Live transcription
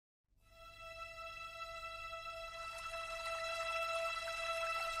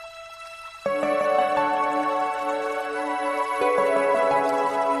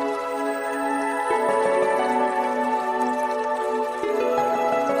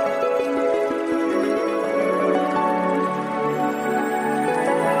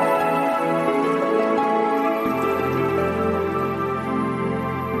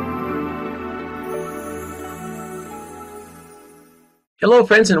Hello,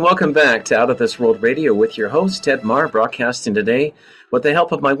 friends, and welcome back to Out of This World Radio with your host, Ted Marr, broadcasting today with the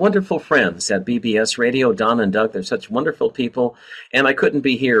help of my wonderful friends at BBS Radio, Don and Doug. They're such wonderful people, and I couldn't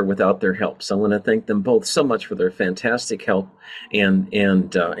be here without their help. So I want to thank them both so much for their fantastic help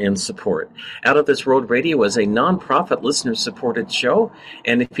and support. Out of This World Radio is a nonprofit, listener-supported show,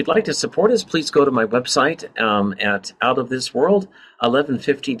 and if you'd like to support us, please go to my website at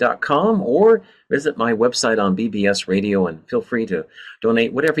outofthisworld1150.com or visit my website on BBS Radio, and feel free to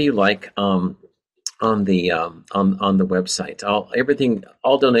donate whatever you like on the website.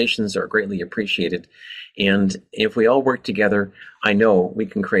 All donations are greatly appreciated, and if we all work together, I know we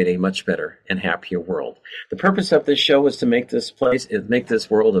can create a much better and happier world. The purpose of this show is to make this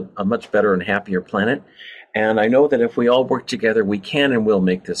world a much better and happier planet, and I know that if we all work together, we can and will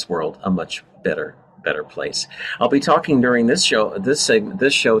make this world a much better place. I'll be talking during this show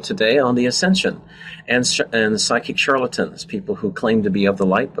today on the ascension and psychic charlatans, people who claim to be of the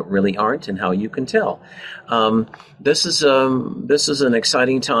light but really aren't, and how you can tell. This is an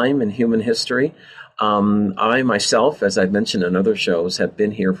exciting time in human history. I myself, as I've mentioned in other shows, have been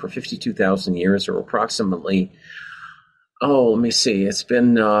here for 52,000 years, or approximately. Let me see. It's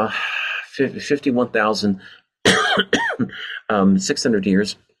been 51,600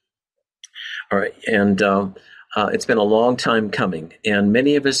 years. All right, and it's been a long time coming, and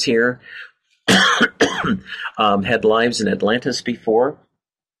many of us here had lives in Atlantis before,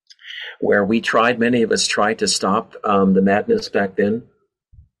 where many of us tried to stop the madness back then,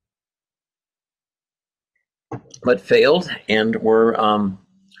 but failed, and we're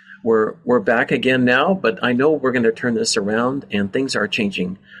back again now. But I know we're going to turn this around, and things are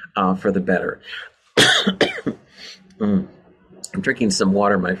changing for the better. I'm drinking some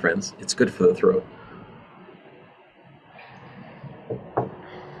water, my friends. It's good for the throat.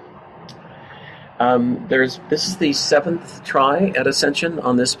 This is the seventh try at ascension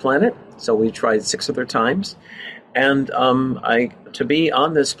on this planet, so we tried 6 other times. And to be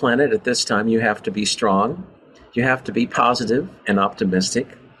on this planet at this time, you have to be strong, you have to be positive and optimistic,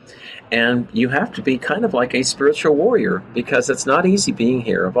 and you have to be kind of like a spiritual warrior, because it's not easy being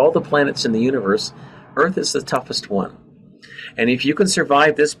here. Of all the planets in the universe, Earth is the toughest one. And if you can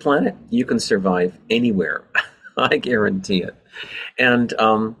survive this planet, you can survive anywhere. I guarantee it. And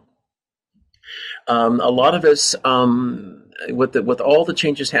a lot of us, with all the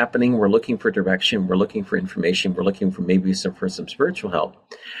changes happening, we're looking for direction, we're looking for information, we're looking for maybe some spiritual help.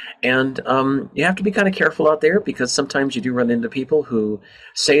 And you have to be kind of careful out there, because sometimes you do run into people who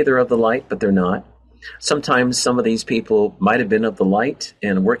say they're of the light, but they're not. Sometimes some of these people might have been of the light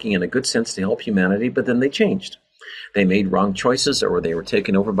and working in a good sense to help humanity, but then they changed. They made wrong choices, or they were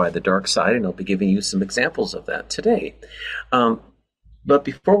taken over by the dark side, and I'll be giving you some examples of that today. But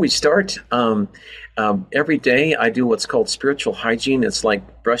before we start, every day I do what's called spiritual hygiene. It's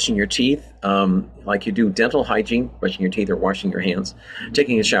like brushing your teeth, like you do dental hygiene, brushing your teeth or washing your hands,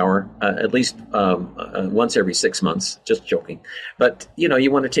 taking a shower at least once every 6 months. Just joking. But,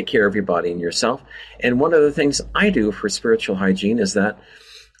 you want to take care of your body and yourself. And one of the things I do for spiritual hygiene is that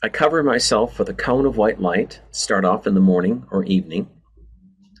I cover myself with a cone of white light, start off in the morning or evening.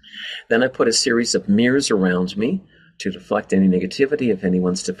 Then I put a series of mirrors around me to deflect any negativity, if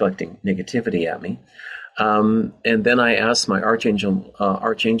anyone's deflecting negativity at me. And then I ask my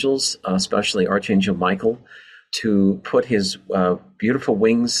archangels, especially Archangel Michael, to put his beautiful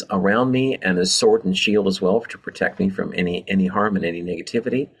wings around me, and his sword and shield as well, to protect me from any harm and any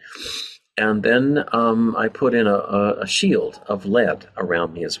negativity. And then I put in a shield of lead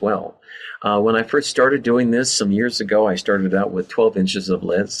around me as well. When I first started doing this some years ago, I started out with 12 inches of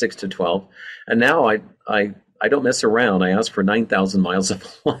lead, 6 to 12. And now I don't mess around. I ask for 9,000 miles of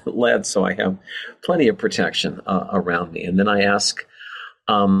lead, so I have plenty of protection around me. And then I ask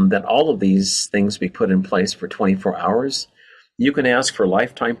that all of these things be put in place for 24 hours. You can ask for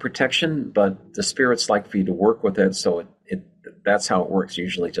lifetime protection, but the spirits like for you to work with it, so that's how it works,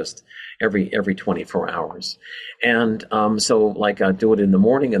 usually just every 24 hours. And so like I do it in the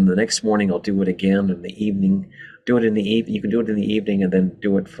morning, and the next morning I'll do it again in the evening. Do it in the evening. You can do it in the evening, and then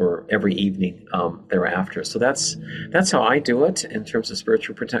do it for every evening thereafter. So that's how I do it in terms of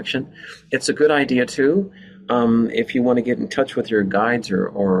spiritual protection. It's a good idea too. If you want to get in touch with your guides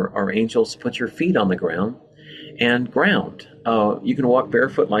or angels, put your feet on the ground and ground. You can walk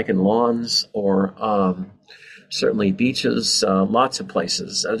barefoot like in lawns or certainly beaches, lots of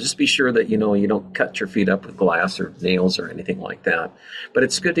places. Just be sure that you don't cut your feet up with glass or nails or anything like that. But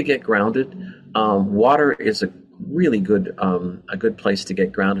it's good to get grounded. Water is a really good a good place to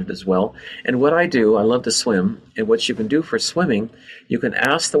get grounded as well. And what I do, I love to swim. And what you can do for swimming, you can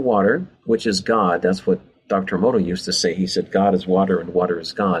ask the water, which is God. That's what Dr. Emoto used to say. He said, God is water and water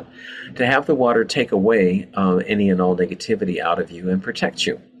is God. To have the water take away any and all negativity out of you and protect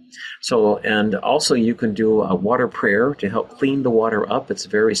you. So, and also you can do a water prayer to help clean the water up. It's a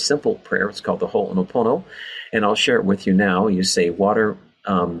very simple prayer. It's called the Ho'oponopono, and I'll share it with you now. You say, water,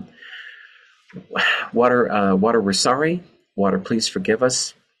 we're sorry. Water, please forgive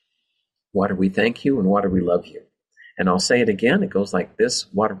us. Water, we thank you, and water, we love you. And I'll say it again. It goes like this: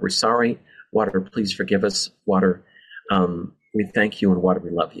 water, we're sorry. Water, please forgive us. Water, we thank you, and water,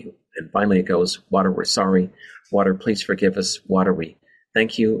 we love you. And finally it goes, water, we're sorry. Water, please forgive us. Water, we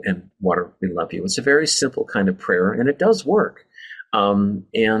thank you, and water, we love you. It's a very simple kind of prayer, and it does work.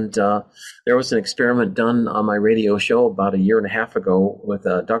 There was an experiment done on my radio show about a year and a half ago with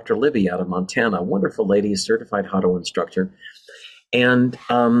Dr. Libby out of Montana, a wonderful lady, a certified Hado instructor. And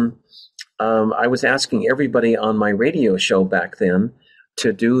I was asking everybody on my radio show back then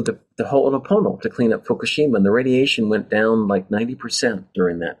to do the Ho'oponopono to clean up Fukushima, and the radiation went down like 90%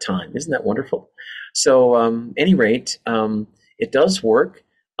 during that time. Isn't that wonderful? So, any rate, it does work.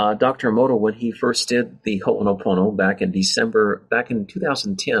 Dr. Emoto, when he first did the Ho'oponopono back in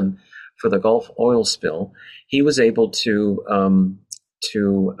 2010 for the Gulf oil spill, he was able to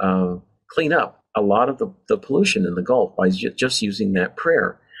clean up a lot of the pollution in the Gulf by just using that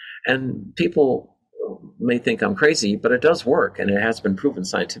prayer. And people may think I'm crazy, but it does work, and it has been proven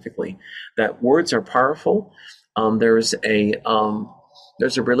scientifically that words are powerful. There's a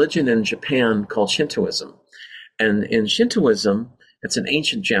religion in Japan called Shintoism, and in Shintoism, it's an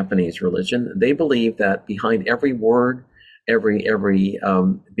ancient Japanese religion. They believe that behind every word,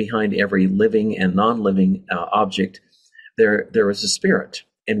 behind every living and non-living object, there is a spirit,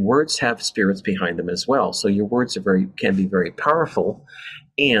 and words have spirits behind them as well. So your words can be very powerful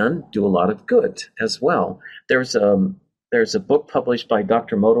and do a lot of good as well. There's a book published by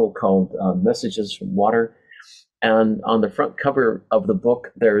Dr. Emoto called Messages from Water, and on the front cover of the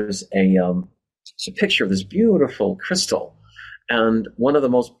book there's a picture of this beautiful crystal. And one of the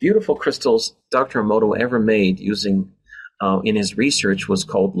most beautiful crystals Dr. Emoto ever made using in his research was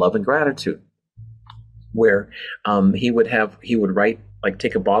called Love and Gratitude, where he would write, like,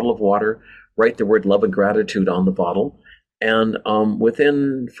 take a bottle of water, write the word love and gratitude on the bottle, and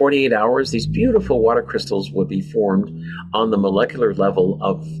within 48 hours, these beautiful water crystals would be formed on the molecular level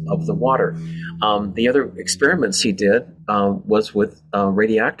of the water. The other experiments he did was with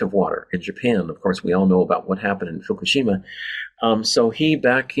radioactive water in Japan. Of course, we all know about what happened in Fukushima. So he,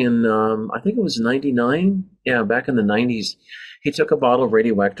 back in, I think it was 99, back in the 90s, he took a bottle of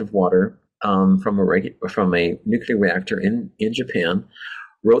radioactive water from a nuclear reactor in Japan,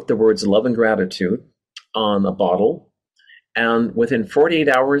 wrote the words love and gratitude on a bottle, and within 48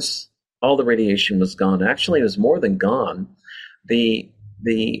 hours, all the radiation was gone. Actually, it was more than gone.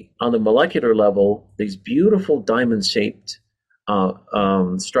 On the molecular level, these beautiful diamond-shaped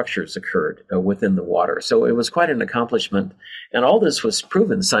structures occurred within the water. So it was quite an accomplishment, and all this was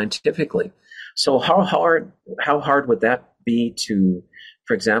proven scientifically. So how hard would that be to,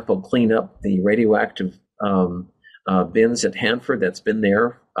 for example, clean up the radioactive bins at Hanford that's been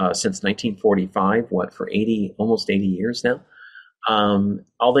there since 1945, for almost 80 years now?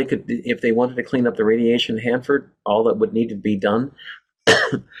 All they could, if they wanted to clean up the radiation at Hanford, all that would need to be done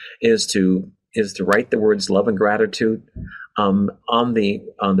is to write the words love and gratitude on the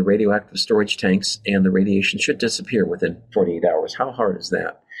radioactive storage tanks, and the radiation should disappear within 48 hours. How hard is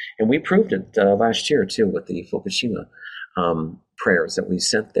that? And we proved it last year too with the Fukushima prayers that we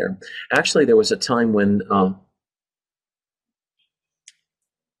sent there. Actually, there was a time when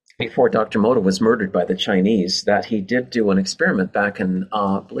before Dr. Emoto was murdered by the Chinese, that he did do an experiment back in,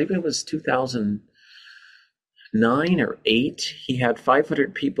 I believe it was 2009 or 8. He had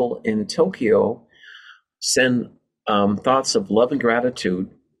 500 people in Tokyo send thoughts of love and gratitude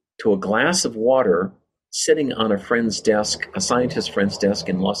to a glass of water sitting on a friend's desk, a scientist friend's desk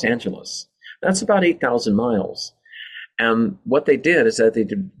in Los Angeles. That's about 8,000 miles. And what they did is that they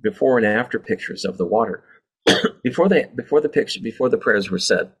did before and after pictures of the water. before the prayers were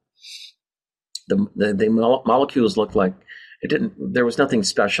said, the molecules looked like there was nothing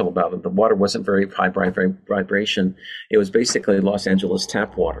special about it. The water wasn't very high vibration. It was basically Los Angeles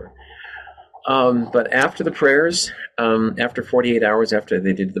tap water. But after the prayers, after 48 hours after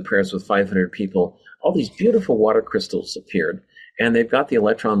they did the prayers with 500 people, all these beautiful water crystals appeared, and they've got the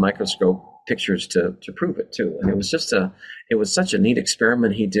electron microscope pictures to prove it too. And it was such a neat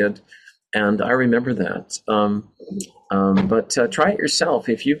experiment he did, and I remember that. But try it yourself.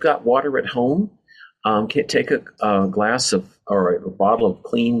 If you've got water at home, take a glass of, or a bottle of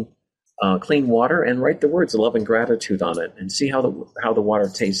clean water, and write the words love and gratitude on it, and see how the water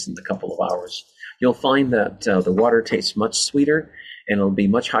tastes in a couple of hours. you'll find that the water tastes much sweeter and it'll be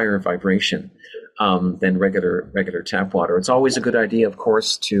much higher vibration than regular tap water. It's always a good idea, of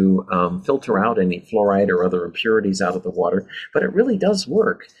course, to filter out any fluoride or other impurities out of the water, but it really does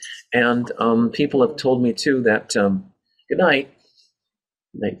work. And people have told me too that good night.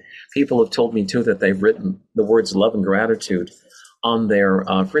 People have told me too that they've written the words love and gratitude on their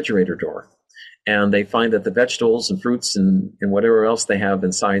refrigerator door. And they find that the vegetables and fruits and whatever else they have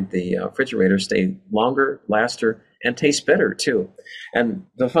inside the refrigerator stay longer, laster, and taste better too. And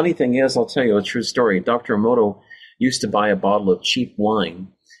the funny thing is, I'll tell you a true story. Dr. Emoto used to buy a bottle of cheap wine,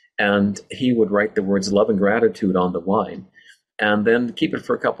 and he would write the words love and gratitude on the wine, and then keep it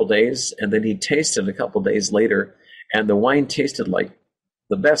for a couple days, and then he'd taste it a couple days later, and the wine tasted like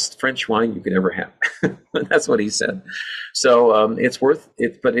the best French wine you could ever have. That's what he said. So it's worth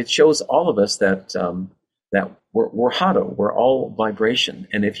it, but it shows all of us that that we're Hado, we're all vibration,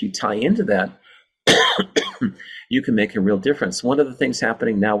 and if you tie into that, you can make a real difference. One of the things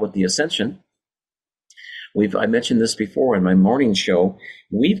happening now with the Ascension, I mentioned this before in my morning show.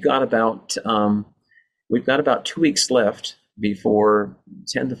 We've got about 2 weeks left before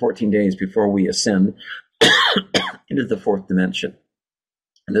 10 to 14 days before we ascend into the fourth dimension.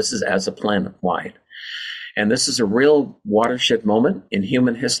 And this is as a planet wide. And this is a real watershed moment in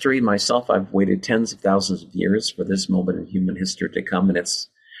human history. Myself, I've waited tens of thousands of years for this moment in human history to come, and it's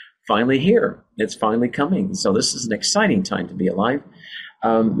finally here. It's finally coming. So this is an exciting time to be alive.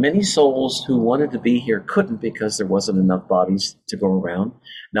 Many souls who wanted to be here couldn't because there wasn't enough bodies to go around,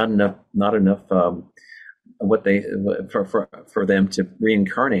 not enough for them to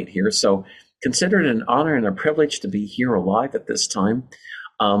reincarnate here. So consider it an honor and a privilege to be here alive at this time.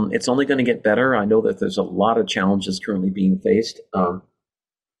 It's only going to get better. I know that there's a lot of challenges currently being faced, and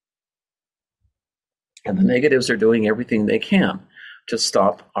the negatives are doing everything they can to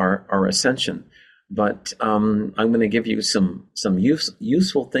stop our ascension. But I'm going to give you some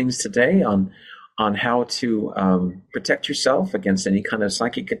useful things today on how to protect yourself against any kind of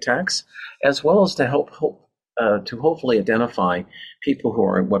psychic attacks, as well as to hopefully identify people who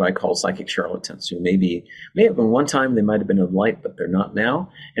are what I call psychic charlatans, who may have been one time, they might have been in light, but they're not now.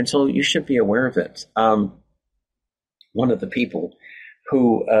 And so you should be aware of it. One of the people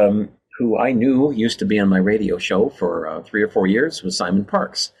who I knew used to be on my radio show for 3 or 4 years was Simon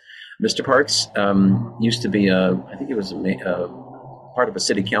Parkes. Mr. Parkes used to be I think he was part of a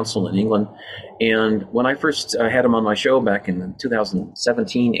city council in England. And when I first had him on my show back in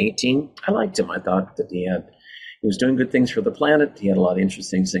 2017, 18, I liked him. I thought that he was doing good things for the planet. He had a lot of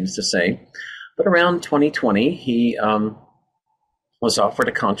interesting things to say. But around 2020, he was offered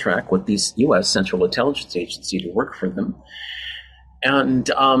a contract with the U.S. Central Intelligence Agency to work for them. And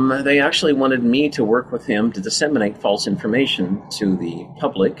they actually wanted me to work with him to disseminate false information to the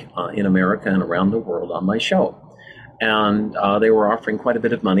public in America and around the world on my show. And they were offering quite a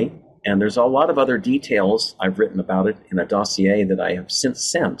bit of money. And there's a lot of other details I've written about it in a dossier that I have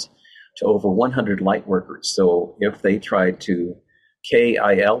since sent to over 100 light workers. So if they tried to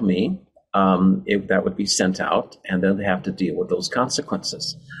KIL me, that would be sent out, and then they have to deal with those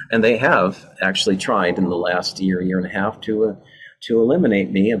consequences. And they have actually tried in the last year and a half to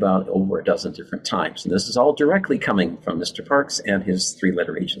eliminate me about over a dozen different times. And this is all directly coming from Mr. Parkes and his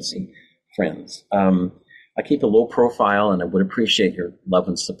 3-letter agency friends. I keep a low profile, and I would appreciate your love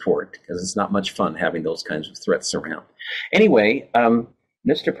and support, because it's not much fun having those kinds of threats around. Anyway,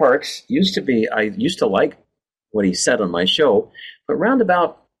 Mr. Parkes I used to like what he said on my show, but around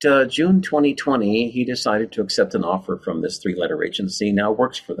about June 2020, he decided to accept an offer from this 3-letter agency, now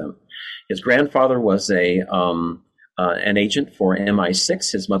works for them. His grandfather was an agent for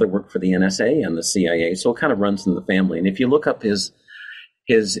MI6. His mother worked for the NSA and the CIA, so it kind of runs in the family. And if you look up his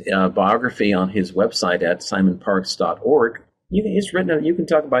biography on his website at simonparkes.org, it's written. You can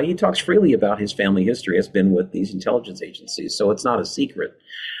talk about. He talks freely about his family history. Has been with these intelligence agencies, so it's not a secret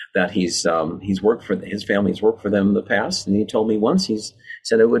that he's worked for his family's worked for them in the past. And he told me once, he's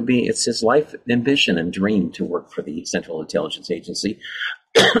said it's his life ambition and dream to work for the Central Intelligence Agency,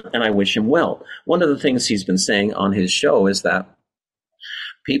 and I wish him well. One of the things he's been saying on his show is that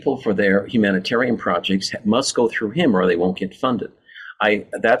people for their humanitarian projects must go through him, or they won't get funded.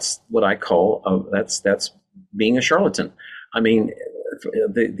 That's what I call that's being a charlatan. I mean,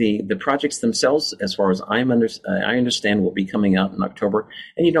 the projects themselves, as far as I understand, will be coming out in October.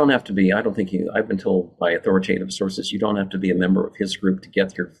 And you don't have to be. I've been told by authoritative sources, you don't have to be a member of his group to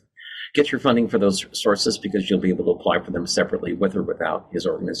get your funding for those sources, because you'll be able to apply for them separately with or without his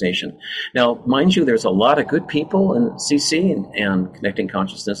organization. Now, mind you, there's a lot of good people in CC and Connecting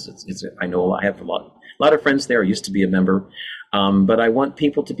Consciousness. I know I have a lot of friends there. I used to be a member. But I want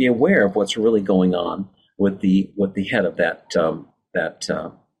people to be aware of what's really going on with the head of that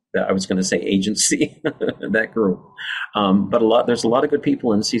I was going to say agency, that group. But there's a lot of good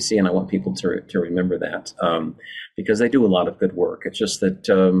people in CC, and I want people to remember that, because they do a lot of good work. It's just that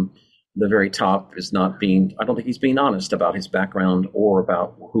the very top is not being. I don't think he's being honest about his background or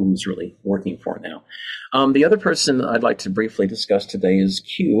about who he's really working for now. The other person I'd like to briefly discuss today is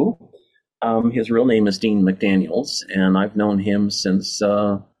Q. His real name is Dean McDaniels, and I've known him since.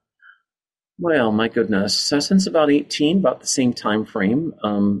 Well, my goodness, since about 18, about the same time frame.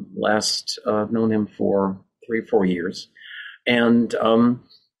 I've known him for 3 or 4 years. And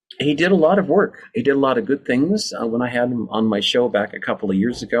he did a lot of work. He did a lot of good things. When I had him on my show back a couple of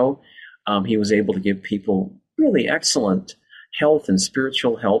years ago, he was able to give people really excellent health and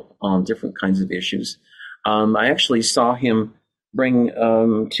spiritual help on different kinds of issues. I actually saw him bring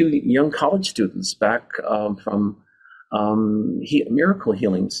 2 young college students back from miracle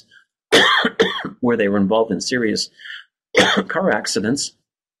healings, where they were involved in serious car accidents,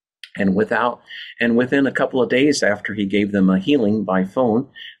 and within a couple of days after he gave them a healing by phone,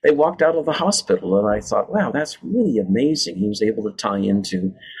 they walked out of the hospital. And I thought, wow, that's really amazing. He was able to tie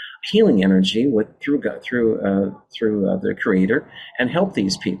into healing energy through the Creator and help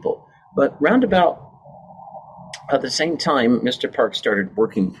these people. But roundabout at the same time, Mr. Parks started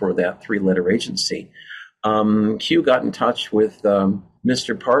working for that 3-letter agency. Q got in touch with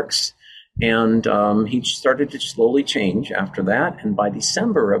Mr. Parks, and he started to slowly change after that. And by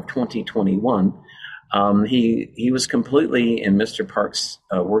December of 2021, he was completely in Mr. Parks,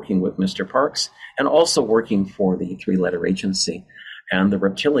 working with Mr. Parks, and also working for the 3-letter agency and the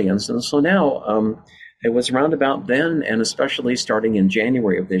reptilians. And so now it was roundabout then, and especially starting in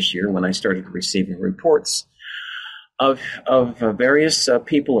January of this year, when I started receiving reports of various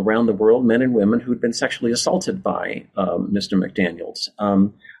people around the world, men and women, who'd been sexually assaulted by Mr. McDaniels.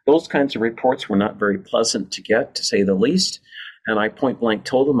 Those kinds of reports were not very pleasant to get, to say the least. And I point blank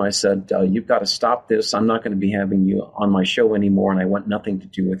told him, I said, you've got to stop this. I'm not going to be having you on my show anymore, and I want nothing to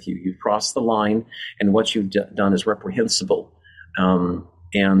do with you. You've crossed the line, and what you've done is reprehensible.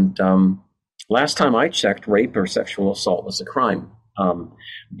 Last time I checked, rape or sexual assault was a crime.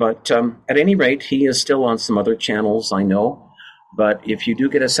 But at any rate, he is still on some other channels, I know. But if you do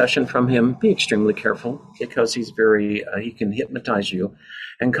get a session from him, be extremely careful, because he's he can hypnotize you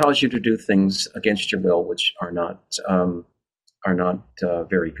and cause you to do things against your will, which are not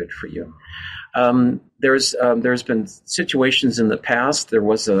very good for you. There's been situations in the past. There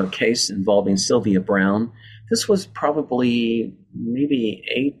was a case involving Sylvia Brown. This was probably maybe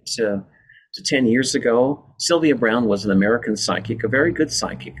 8 to 10 years ago. Sylvia Brown was an American psychic, a very good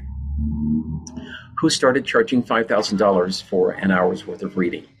psychic, who started charging $5,000 for an hour's worth of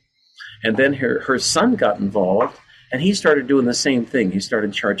reading. And then her son got involved, and he started doing the same thing. He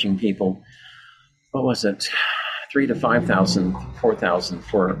started charging people, what was it, $3,000 to $5,000, $4,000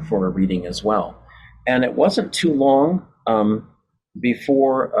 for a reading as well. And it wasn't too long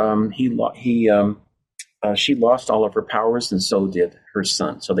before she lost all of her powers, and so did her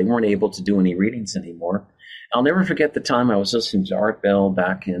son. So they weren't able to do any readings anymore. I'll never forget the time I was listening to Art Bell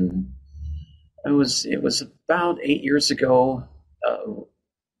back in, it was about 8 years ago,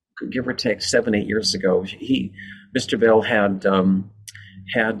 give or take 7, 8 years ago. Mr. Bell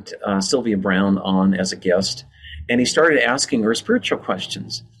had Sylvia Brown on as a guest, and he started asking her spiritual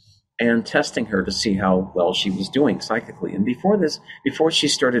questions and testing her to see how well she was doing psychically. And before she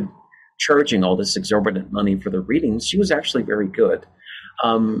started charging all this exorbitant money for the readings, she was actually very good.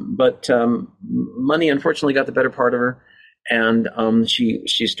 But money unfortunately got the better part of her, and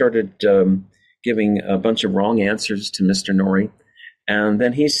she started giving a bunch of wrong answers to Mr. Nori. And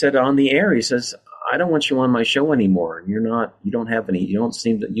then he said on the air, he says, I don't want you on my show anymore. You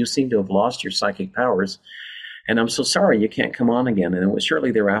seem to have lost your psychic powers, and I'm so sorry you can't come on again. And it was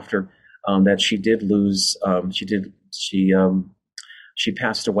shortly thereafter that she did lose. She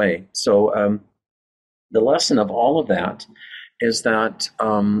passed away. So the lesson of all of that is that,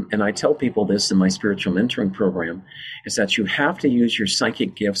 and I tell people this in my spiritual mentoring program, is that you have to use your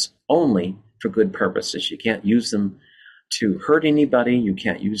psychic gifts only for good purposes. You can't use them to hurt anybody. You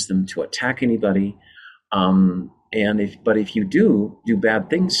can't use them to attack anybody. But if you do bad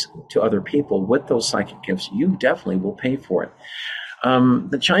things to other people with those psychic gifts, you definitely will pay for it.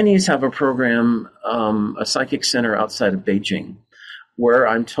 The Chinese have a program, a psychic center outside of Beijing, where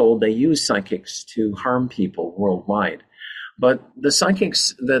I'm told they use psychics to harm people worldwide. But the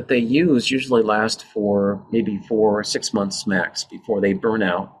psychics that they use usually last for maybe 4 or 6 months max before they burn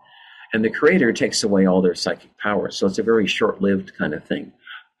out, and the Creator takes away all their psychic powers. So it's a very short-lived kind of thing.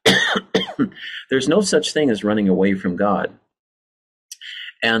 There's no such thing as running away from God.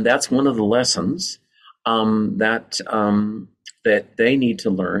 And that's one of the lessons that they need to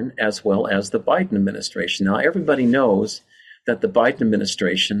learn, as well as the Biden administration. Now, everybody knows that the Biden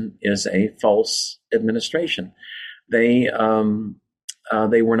administration is a false administration. They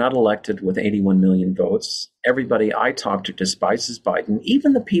were not elected with 81 million votes. Everybody I talked to despises Biden.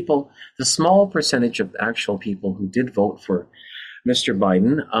 Even the small percentage of actual people who did vote for Mr.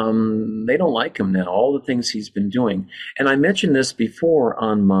 Biden, they don't like him now, all the things he's been doing. And I mentioned this before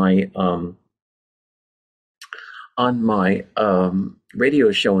on my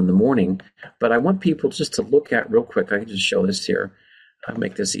radio show in the morning, but I want people just to look at real quick. I can just show this here. I'll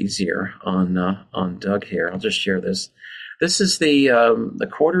make this easier on Doug here. I'll just share this. This is the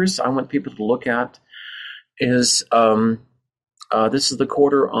quarters I want people to look at. This is the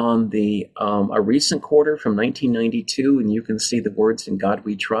quarter on a recent quarter from 1992, and you can see the words "In God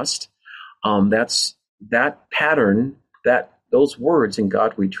We Trust." That's that pattern. Those words "In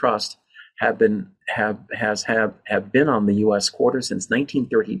God We Trust" have been on the U.S. quarter since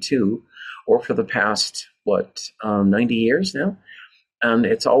 1932, or for the past 90 years now, and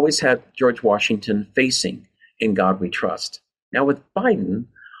it's always had George Washington facing "In God We Trust." Now with Biden,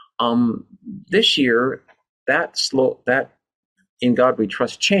 this year that "In God We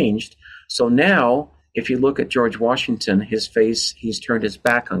Trust" changed. So now, if you look at George Washington, his face, he's turned his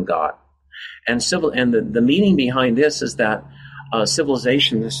back on God. And the meaning behind this is that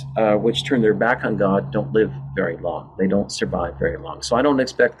civilizations which turn their back on God don't live very long. They don't survive very long. So I don't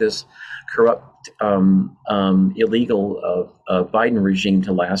expect this corrupt, illegal Biden regime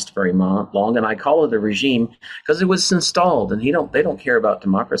to last very long. And I call it a regime because it was installed, and they don't care about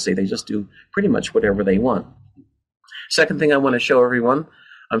democracy. They just do pretty much whatever they want. Second thing I want to show everyone,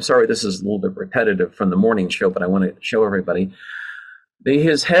 I'm sorry this is a little bit repetitive from the morning show, but I want to show everybody.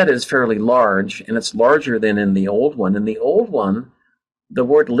 His head is fairly large, and it's larger than in the old one. In the old one, the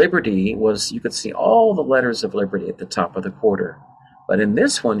word liberty you could see all the letters of liberty at the top of the quarter. But in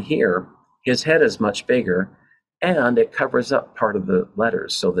this one here, his head is much bigger, and it covers up part of the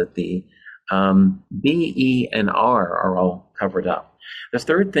letters so that the B, E, and R are all covered up. The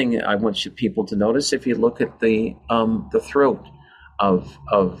third thing I want people to notice, if you look at the throat of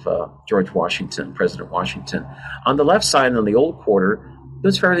George Washington, President Washington, on the left side on the old quarter, it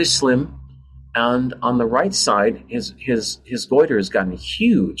was fairly slim, and on the right side, his goiter has gotten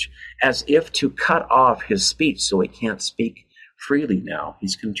huge, as if to cut off his speech, so he can't speak freely now.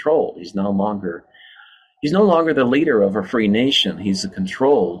 He's controlled. He's no longer the leader of a free nation. He's a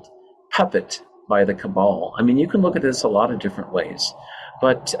controlled puppet by the cabal. I mean, you can look at this a lot of different ways,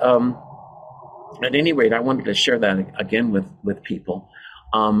 but at any rate, I wanted to share that again with people.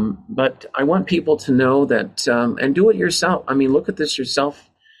 But I want people to know that, and do it yourself. I mean, look at this yourself,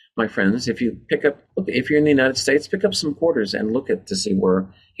 my friends. If you if you're in the United States, pick up some quarters and look to see where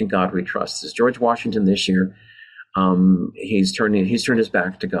 "In God We Trust" is. George Washington this year, he's turned his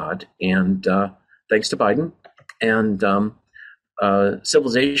back to God, and thanks to Biden, and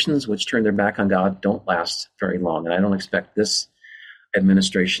civilizations which turn their back on God don't last very long, and I don't expect this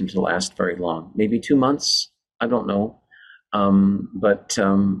administration to last very long. Maybe 2 months, I don't know, but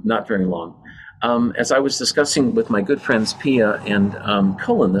not very long. As I was discussing with my good friends Pia and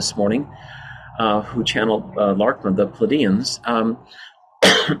Cullen this morning, who channeled Larkma, the Pleiadians,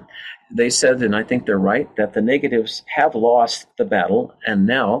 they said, and I think they're right, that the negatives have lost the battle and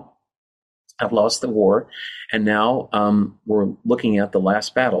now have lost the war, and now we're looking at the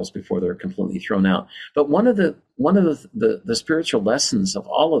last battles before they're completely thrown out. But one of the spiritual lessons of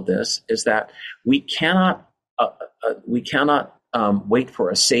all of this is that we cannot wait for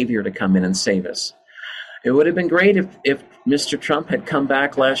a savior to come in and save us. It would have been great if Mr. Trump had come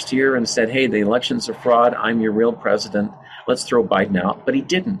back last year and said, "Hey, the election's a fraud. I'm your real president. Let's throw Biden out." But he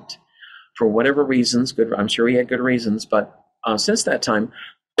didn't, for whatever reasons. Good, I'm sure he had good reasons. But since that time,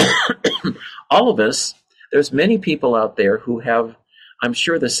 all of us, there's many people out there who have, I'm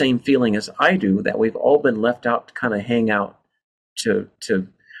sure, the same feeling as I do, that we've all been left out to kind of hang out, to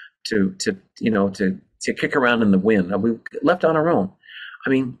kick around in the wind. We've left on our own. I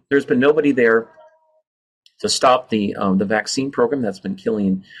mean, there's been nobody there to stop the vaccine program that's been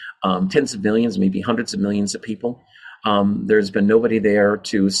killing tens of millions, maybe hundreds of millions of people. There's been nobody there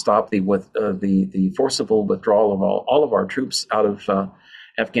to stop the forcible withdrawal of all of our troops out of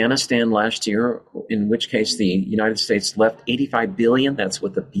Afghanistan last year, in which case the United States left $85 billion, that's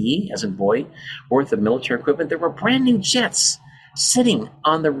with a B as in boy, worth of military equipment. There were brand new jets sitting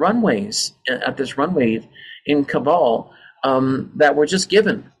on the runways at this runway in Kabul that were just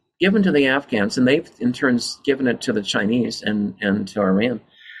given to the Afghans, and they've in turn given it to the Chinese and to Iran.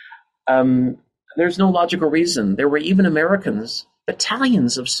 There's no logical reason. There were even Americans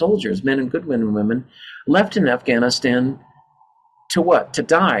battalions of soldiers, men and good men and women, left in Afghanistan to what? To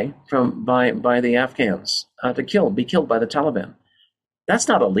die by the Afghans, be killed by the Taliban. That's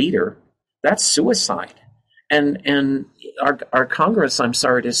not a leader. That's suicide. And our Congress, I'm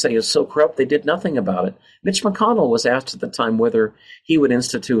sorry to say, is so corrupt. They did nothing about it. Mitch McConnell was asked at the time whether he would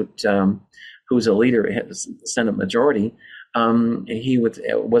institute, who's a leader, Senate majority. He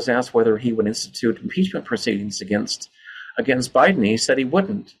was asked whether he would institute impeachment proceedings against Biden. He said he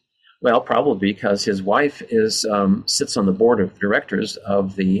wouldn't. Well, probably because his wife sits on the board of directors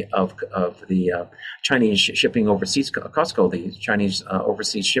of the Chinese shipping overseas, Costco, the Chinese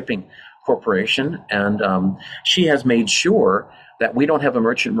overseas shipping corporation, and she has made sure that we don't have a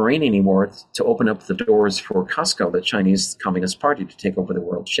merchant marine anymore to open up the doors for Costco, the Chinese Communist Party, to take over the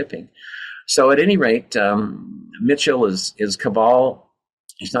world shipping. So at any rate, Mitchell is cabal.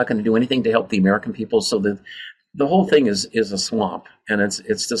 He's not going to do anything to help the American people. So the whole thing is a swamp, and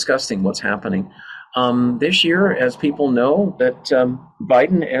it's disgusting what's happening. This year, as people know, that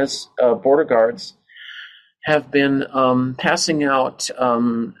Biden, as border guards, have been passing out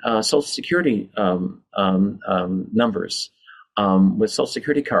Social Security numbers with Social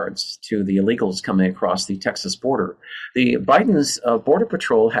Security cards to the illegals coming across the Texas border. The Biden's Border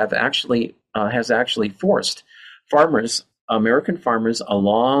Patrol has actually forced American farmers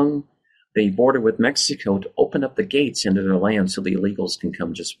along the border with Mexico to open up the gates into their land so the illegals can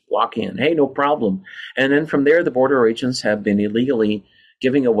come just walk in. Hey, no problem. And then from there, the border agents have been illegally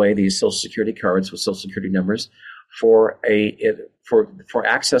giving away these Social Security cards with Social Security numbers for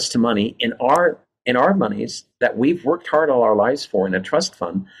access to money in our monies that we've worked hard all our lives for in a trust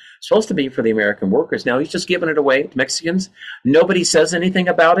fund, supposed to be for the American workers. Now he's just giving it away to Mexicans. Nobody says anything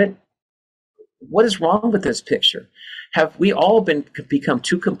about it. What is wrong with this picture? Have we all become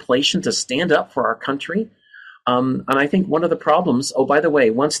too complacent to stand up for our country? And I think one of the problems, oh, by the way,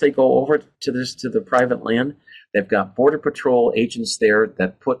 once they go over to the private land, they've got Border Patrol agents there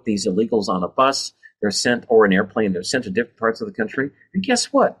that put these illegals on a bus. They're sent, or an airplane. They're sent to different parts of the country. And guess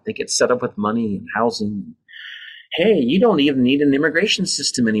what? They get set up with money and housing. Hey, you don't even need an immigration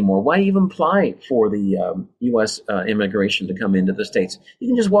system anymore. Why even apply for the U.S. Immigration to come into the States? You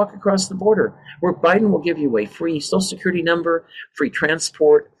can just walk across the border, where Biden will give you a free Social Security number, free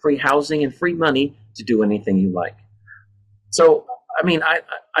transport, free housing, and free money to do anything you like. So, I mean,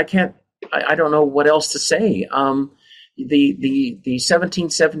 I can't. I don't know what else to say. The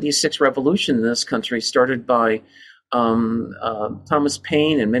 1776 revolution in this country, started by Thomas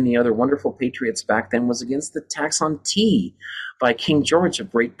Paine and many other wonderful patriots back then, was against the tax on tea by King George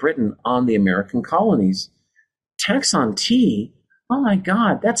of Great Britain on the American colonies. Tax on tea, oh my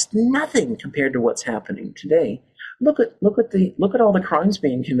God, that's nothing compared to what's happening today. Look at all the crimes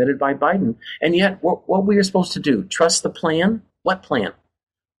being committed by Biden, and yet what we are supposed to do? Trust the plan? What plan?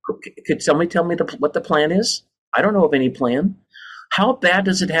 Could somebody tell me what the plan is? I don't know of any plan. How bad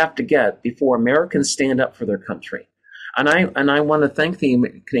does it have to get before Americans stand up for their country? And I want to thank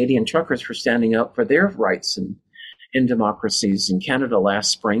the Canadian truckers for standing up for their rights in democracies in Canada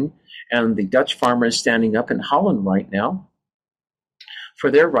last spring, and the Dutch farmers standing up in Holland right now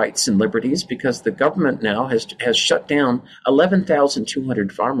for their rights and liberties, because the government now has shut down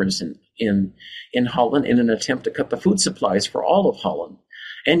 11,200 farmers in Holland in an attempt to cut the food supplies for all of Holland.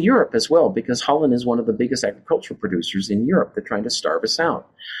 And Europe as well, because Holland is one of the biggest agricultural producers in Europe. They're trying to starve us out.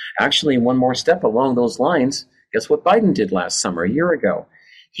 Actually, one more step along those lines, guess what Biden did last summer, a year ago?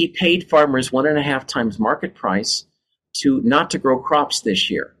 He paid farmers 1.5 times market price not to grow crops this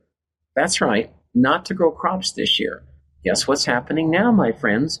year. That's right, not to grow crops this year. Guess what's happening now, my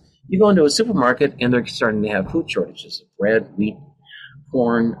friends? You go into a supermarket and they're starting to have food shortages of bread, wheat,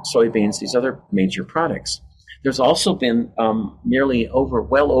 corn, soybeans, these other major products. There's also been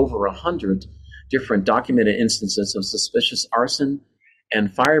well over 100 different documented instances of suspicious arson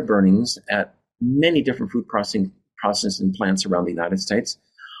and fire burnings at many different food processing plants around the United States.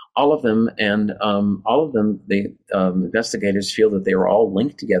 All of them, the investigators feel that they were all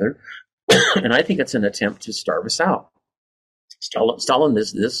linked together, and I think it's an attempt to starve us out. Stalin did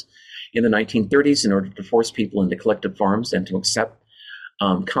this in the 1930s in order to force people into collective farms and to accept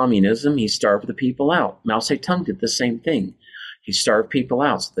communism. He starved the people out. Mao Zedong did the same thing. He starved people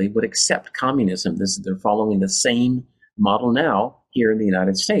out so they would accept communism. They're following the same model now here in the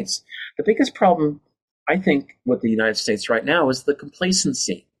United States. The biggest problem, I think, with the United States right now is the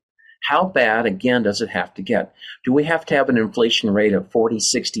complacency. How bad, again, does it have to get? Do we have to have an inflation rate of 40,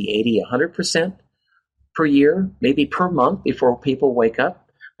 60, 80, 100% per year, maybe per month before people wake up?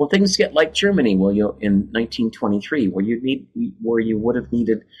 Will things get like Germany? Will you in 1923, where you would have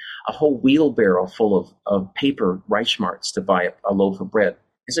needed a whole wheelbarrow full of paper Reichsmarks to buy a loaf of bread?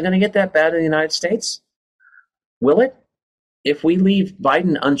 Is it going to get that bad in the United States? Will it? If we leave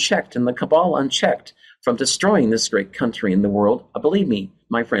Biden unchecked and the cabal unchecked from destroying this great country in the world, believe me,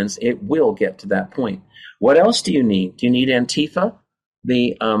 my friends, it will get to that point. What else do you need? Do you need Antifa?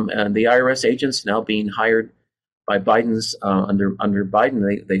 The IRS agents now being hired by Biden's under Biden,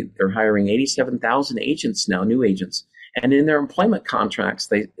 they're hiring 87,000 agents now, new agents, and in their employment contracts,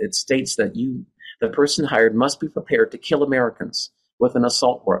 it states that the person hired, must be prepared to kill Americans with an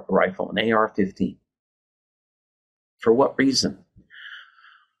assault rifle, an AR-15. For what reason?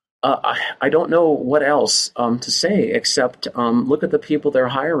 I don't know what else to say except look at the people they're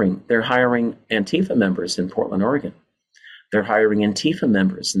hiring. They're hiring Antifa members in Portland, Oregon. They're hiring Antifa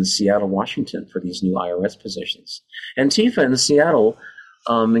members in Seattle, Washington for these new IRS positions. Antifa in Seattle,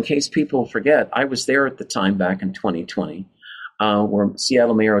 in case people forget, I was there at the time back in 2020, where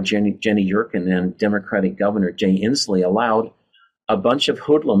Seattle Mayor Jenny Youngkin and Democratic Governor Jay Inslee allowed a bunch of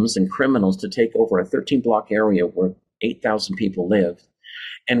hoodlums and criminals to take over a 13-block area where 8,000 people lived.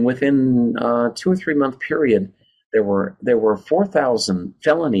 And within 2 or 3 month period, there were 4,000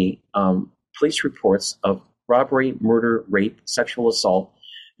 felony police reports of robbery, murder, rape, sexual assault,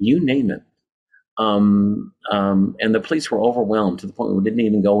 you name it. And the police were overwhelmed to the point where we didn't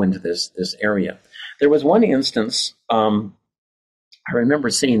even go into this area. There was one instance, I remember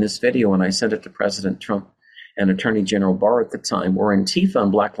seeing this video and I sent it to President Trump and Attorney General Barr at the time, where Antifa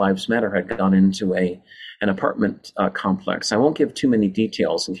and Black Lives Matter had gone into an apartment complex. I won't give too many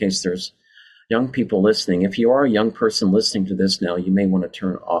details in case there's young people listening. If you are a young person listening to this now, you may want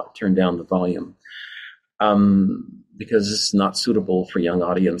to turn down the volume. Because it's not suitable for young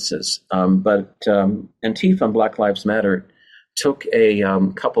audiences. But Antifa and Black Lives Matter took a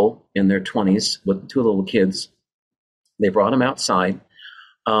couple in their 20s with 2 little kids. They brought them outside.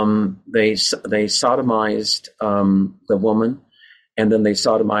 They sodomized the woman, and then they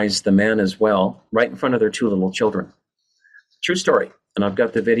sodomized the man as well, right in front of their 2 little children. True story. And I've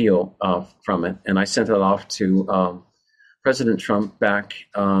got the video from it, and I sent it off to President Trump back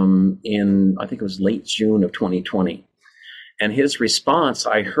in, I think it was late June of 2020. And his response,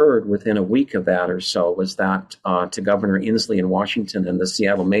 I heard within a week of that or so, was that to Governor Inslee in Washington and the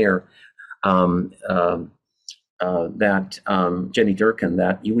Seattle mayor, that Jenny Durkin,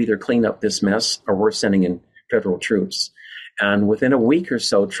 that you either clean up this mess or we're sending in federal troops. And within a week or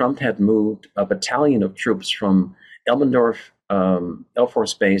so, Trump had moved a battalion of troops from Elmendorf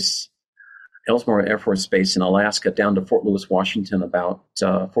Ellsmore Air Force Base in Alaska down to Fort Lewis, Washington, about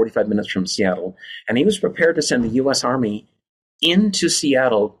 45 minutes from Seattle. And he was prepared to send the U.S. Army into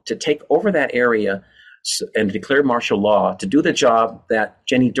Seattle to take over that area and declare martial law to do the job that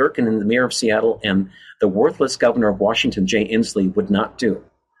Jenny Durkin and the mayor of Seattle and the worthless governor of Washington, Jay Inslee, would not do.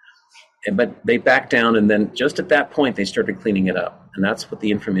 But they backed down, and then just at that point, they started cleaning it up. And that's what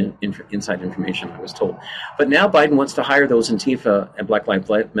the inside information I was told. But now Biden wants to hire those Antifa and Black Lives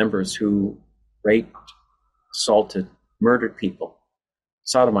Matter members who raped, assaulted, murdered people,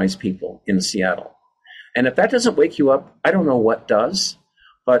 sodomized people in Seattle. And if that doesn't wake you up, I don't know what does.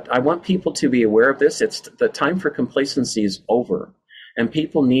 But I want people to be aware of this. It's the time for complacency is over. And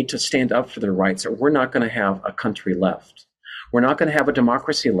people need to stand up for their rights, or we're not going to have a country left. We're not going to have a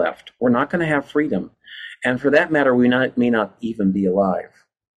democracy left. We're not going to have freedom. And for that matter, we may not even be alive.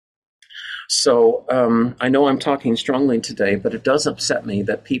 So I know I'm talking strongly today, but it does upset me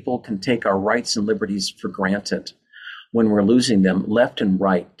that people can take our rights and liberties for granted when we're losing them left and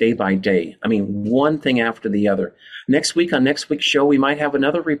right, day by day. I mean, one thing after the other. Next week, on next week's show, we might have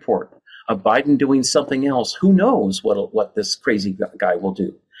another report of Biden doing something else. Who knows what this crazy guy will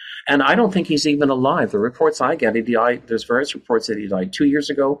do? And I don't think he's even alive. The reports I get, he died. There's various reports that he died 2 years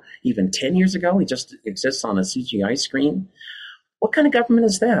ago, even 10 years ago. He just exists on a CGI screen. What kind of government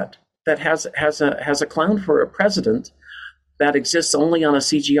is that? That has a clown for a president that exists only on a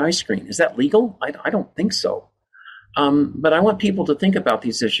CGI screen? Is that legal? I don't think so. But I want people to think about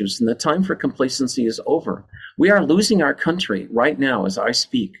these issues, and the time for complacency is over. We are losing our country right now as I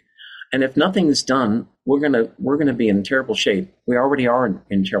speak. And if nothing is done, we're gonna be in terrible shape. We already are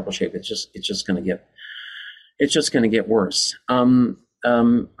in terrible shape. It's just gonna get worse. I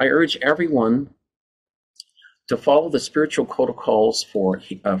urge everyone to follow the spiritual protocols for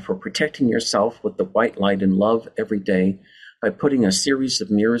protecting yourself with the white light and love every day by putting a series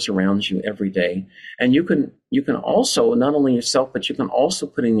of mirrors around you every day. And you can also, not only yourself, but you can also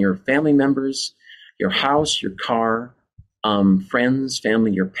put in your family members, your house, your car, friends,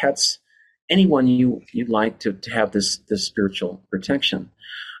 family, your pets, anyone you'd like to have this spiritual protection.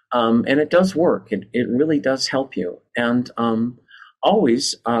 And it does work. It really does help you. And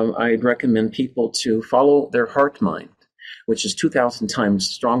always, I'd recommend people to follow their heart mind, which is 2,000 times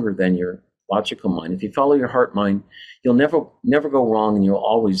stronger than your logical mind. If you follow your heart mind, you'll never go wrong, and you'll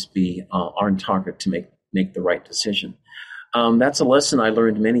always be on target to make the right decision. That's a lesson I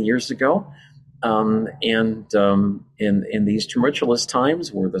learned many years ago. In these tumultuous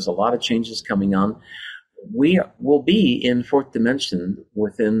times where there's a lot of changes coming on, we will be in fourth dimension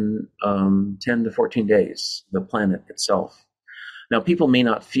within 10 to 14 days, the planet itself. Now, people may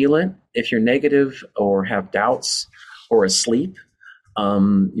not feel it. If you're negative or have doubts or asleep,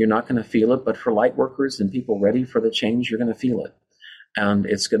 you're not going to feel it. But for light workers and people ready for the change, you're going to feel it. And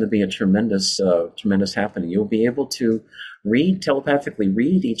it's going to be a tremendous happening. You'll be able to telepathically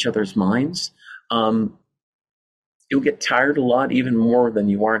read each other's minds. You'll get tired a lot, even more than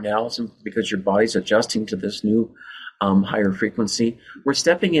you are now, because your body's adjusting to this new higher frequency. We're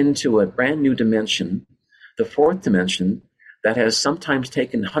stepping into a brand new dimension, the fourth dimension, that has sometimes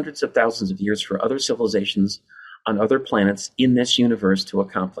taken hundreds of thousands of years for other civilizations on other planets in this universe to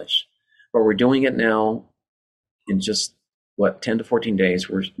accomplish. But we're doing it now in just, 10 to 14 days,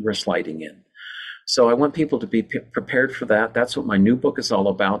 we're sliding in. So I want people to be prepared for that. That's what my new book is all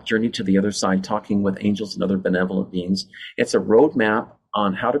about, Journey to the Other Side, Talking with Angels and Other Benevolent Beings. It's a roadmap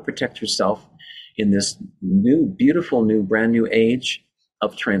on how to protect yourself in this new, beautiful, new, brand new age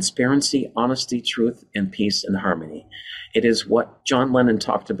of transparency, honesty, truth, and peace and harmony. It is what John Lennon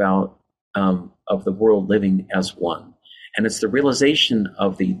talked about of the world living as one. And it's the realization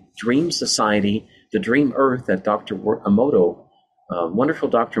of the dream society, the dream earth that Dr. Emoto, wonderful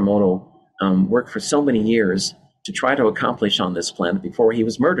Dr. Emoto, worked for so many years to try to accomplish on this planet before he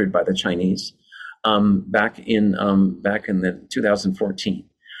was murdered by the Chinese back in the 2014.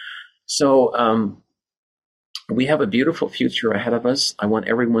 So we have a beautiful future ahead of us. I want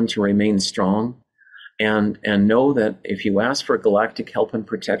everyone to remain strong and know that if you ask for galactic help and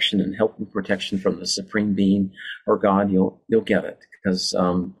protection from the Supreme Being or God, you'll get it, because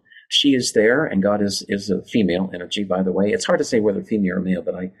she is there, and God is a female energy, by the way. It's hard to say whether female or male,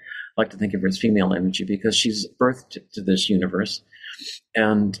 but I like to think of her as female energy because she's birthed to this universe,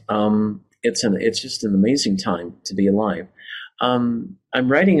 and it's just an amazing time to be alive. I'm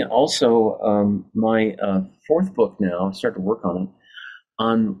writing also my fourth book now. I've started to work on it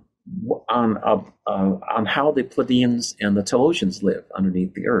on how the Pleiadians and the Telosians live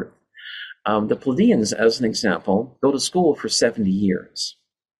underneath the Earth. The Pleiadians, as an example, go to school for 70 years,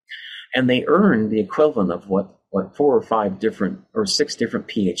 and they earn the equivalent of what 4 or 5 different or 6 different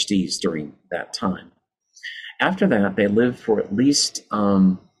PhDs during that time. After that, they live for at least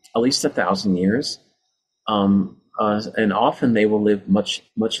 1,000 years, and often they will live much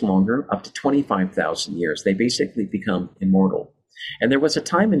longer, up to 25,000 years. They basically become immortal. And there was a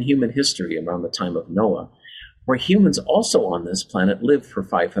time in human history around the time of Noah where humans also on this planet lived for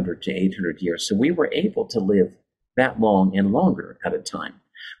 500 to 800 years. So we were able to live that long and longer at a time.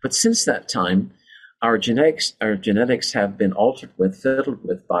 But since that time, our genetics have been fiddled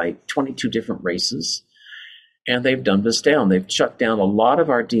with by 22 different races, and they've dumbed us down. They've shut down a lot of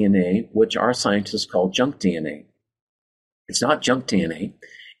our DNA, which our scientists call junk DNA. It's not junk DNA.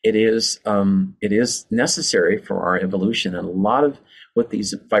 It is necessary for our evolution, and a lot of with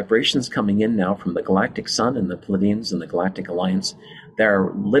these vibrations coming in now from the galactic sun and the Pleiadians and the Galactic Alliance, they're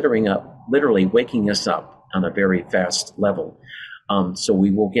literally waking us up on a very fast level. So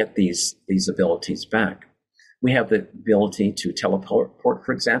we will get these abilities back. We have the ability to teleport,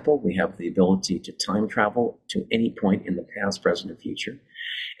 for example. We have the ability to time travel to any point in the past, present, or future.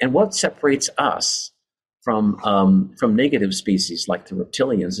 And what separates us from negative species like the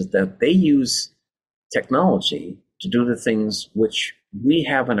reptilians is that they use technology to do the things which we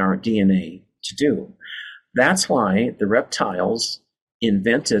have in our DNA to do. That's why the reptiles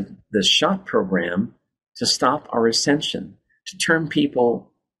invented the SHOT program to stop our ascension, to turn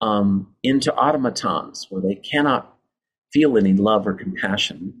people into automatons where they cannot feel any love or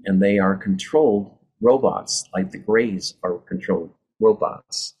compassion, and they are controlled robots, like the Greys are controlled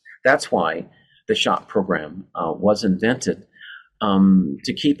robots. That's why the SHOT program was invented,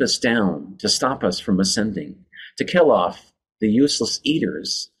 to keep us down, to stop us from ascending, to kill off the useless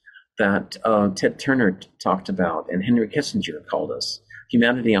eaters that Ted Turner talked about and Henry Kissinger called us.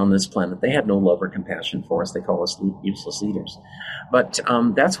 Humanity on this planet, they had no love or compassion for us. They call us useless eaters. But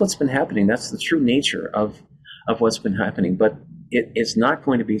that's what's been happening. That's the true nature of what's been happening. But it's not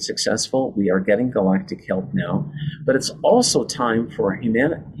going to be successful. We are getting galactic help now. But it's also time for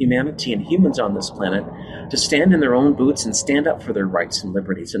humanity and humans on this planet to stand in their own boots and stand up for their rights and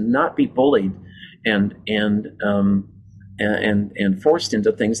liberties and not be bullied and and forced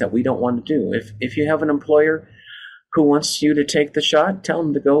into things that we don't want to do. If you have an employer who wants you to take the shot, tell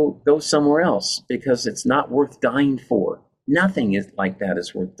them to go somewhere else, because it's not worth dying for. Nothing is like that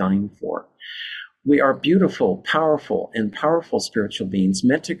is worth dying for. We are beautiful, powerful spiritual beings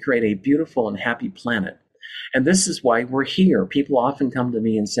meant to create a beautiful and happy planet. And this is why we're here. People often come to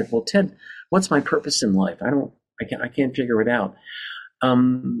me and say, well, Ted, what's my purpose in life? I can't figure it out.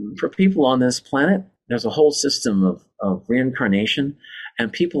 For people on this planet, there's a whole system of reincarnation,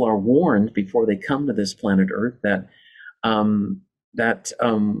 and people are warned before they come to this planet Earth that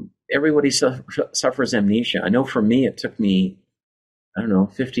everybody suffers amnesia. I know for me, it took me,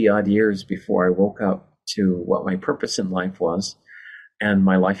 50 odd years before I woke up to what my purpose in life was and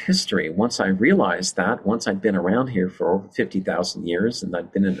my life history. Once I realized that, once I'd been around here for over 50,000 years, and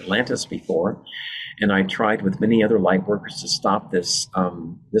I'd been in Atlantis before, and I tried with many other light workers to stop this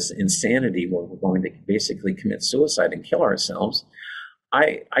insanity where we're going to basically commit suicide and kill ourselves.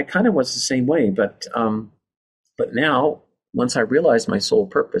 I kind of was the same way, but now, once I realized my soul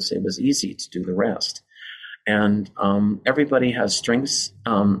purpose, it was easy to do the rest. And everybody has strengths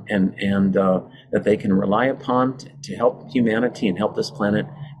and that they can rely upon to help humanity and help this planet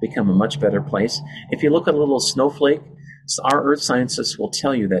become a much better place. If you look at a little snowflake, our earth scientists will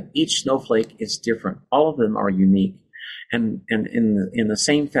tell you that each snowflake is different. All of them are unique. And in the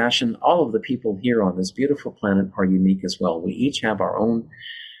same fashion, all of the people here on this beautiful planet are unique as well. We each have our own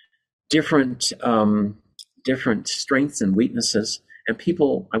different strengths and weaknesses. And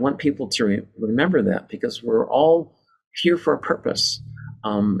I want people to remember that, because we're all here for a purpose.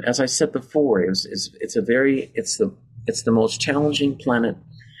 As I said before, it's the most challenging planet,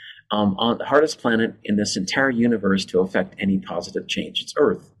 on the hardest planet in this entire universe to affect any positive change. It's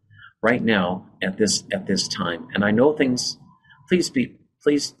Earth right now at this time. And I know things. Please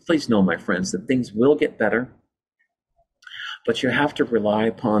know, my friends, that things will get better. But you have to rely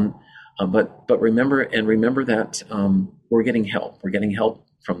upon. But remember that we're getting help. We're getting help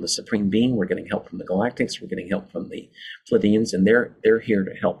from the Supreme Being. We're getting help from the Galactics. We're getting help from the Pleiadians, and they're here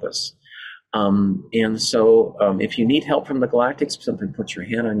to help us. And so, if you need help from the Galactics, simply put your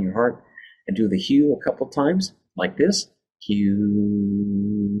hand on your heart and do the hue a couple times, like this,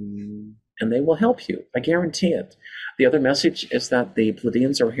 hue, and they will help you. I guarantee it. The other message is that the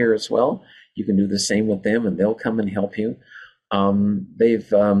Pleiadians are here as well. You can do the same with them, and they'll come and help you.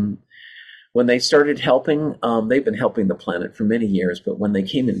 When they started helping, they've been helping the planet for many years, but when they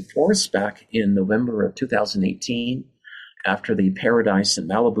came in force back in November of 2018, after the Paradise and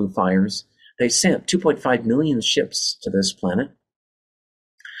Malibu fires, they sent 2.5 million ships to this planet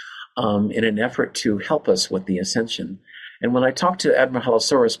in an effort to help us with the ascension. And when I talked to Admiral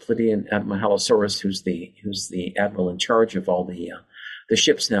Halosaurus, Pleiadian Admiral Halosaurus, who's the admiral in charge of all the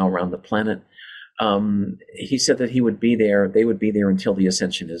ships now around the planet, he said that they would be there until the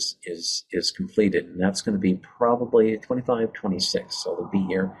ascension is completed, and that's going to be probably 25, 26. So they'll be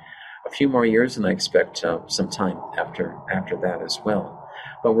here a few more years, and I expect some time after that as well.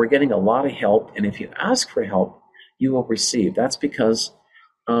 But we're getting a lot of help, and if you ask for help, you will receive. That's because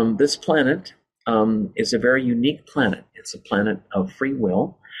this planet is a very unique planet. It's a planet of free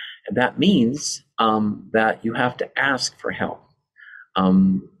will, and that means that you have to ask for help.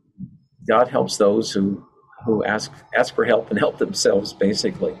 God helps those who ask for help and help themselves,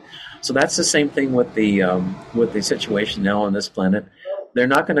 basically. So that's the same thing with the situation now on this planet. They're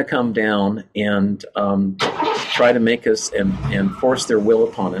not going to come down and try to make us and force their will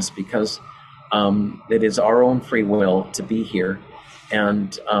upon us, because it is our own free will to be here.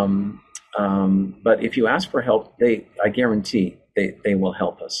 And but if you ask for help, I guarantee they will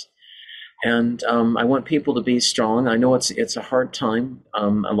help us. And I want people to be strong. I know it's a hard time.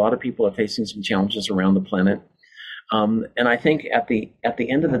 A lot of people are facing some challenges around the planet. And I think at the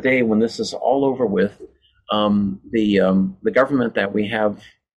end of the day, when this is all over with, the government that we have,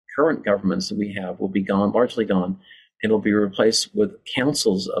 current governments that we have, will be gone, largely gone. It'll be replaced with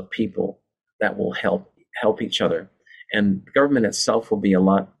councils of people that will help each other. And the government itself will be a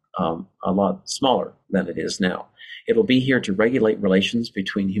lot smaller than it is now. It'll be here to regulate relations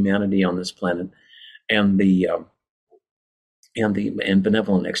between humanity on this planet and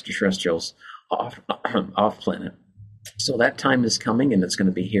benevolent extraterrestrials off planet. So that time is coming, and it's going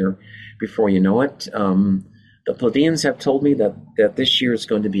to be here before you know it. The Pleiadians have told me that this year is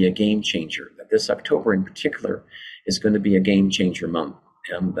going to be a game changer. That this October in particular is going to be a game changer month,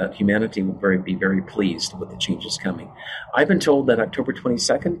 and that humanity will be very pleased with the changes coming. I've been told that October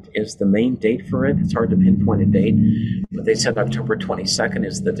 22nd is the main date for it. It's hard to pinpoint a date, but they said October 22nd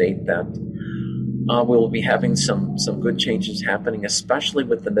is the date that we'll be having some good changes happening, especially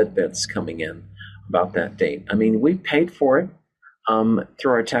with the midbits coming in. about that date. I mean, we paid for it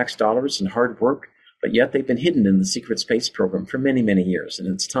through our tax dollars and hard work, but yet they've been hidden in the secret space program for many, many years. And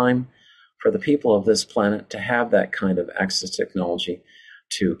it's time for the people of this planet to have that kind of access to technology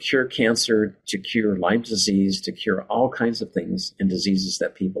to cure cancer, to cure Lyme disease, to cure all kinds of things and diseases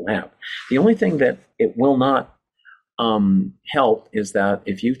that people have. The only thing that it will not help is that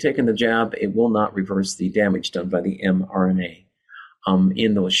if you've taken the jab, it will not reverse the damage done by the mRNA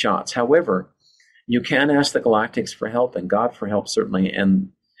in those shots. However, you can ask the Galactics for help and God for help, certainly, and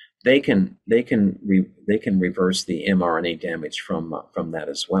they can reverse the mRNA damage from that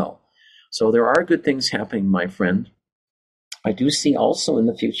as well. So there are good things happening, my friend. I do see also in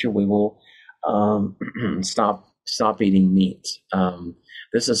the future we will stop eating meat.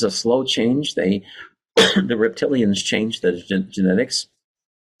 This is a slow change. The reptilians changed the genetics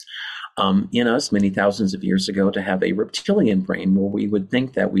in us many thousands of years ago to have a reptilian brain where we would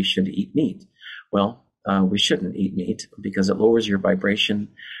think that we should eat meat. Well, we shouldn't eat meat because it lowers your vibration.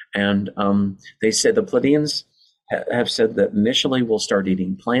 And they said the Pleiadians have said that initially we'll start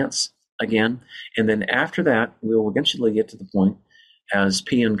eating plants again. And then after that, we will eventually get to the point, as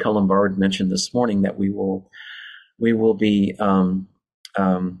P. and Cullambard mentioned this morning, that we will be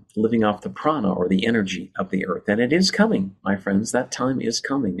living off the prana or the energy of the earth. And it is coming, my friends. That time is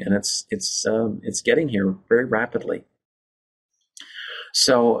coming, and it's getting here very rapidly.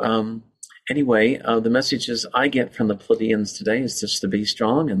 So anyway, the messages I get from the Pleiadians today is just to be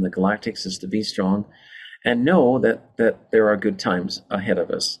strong, and the Galactics is to be strong, and know that there are good times ahead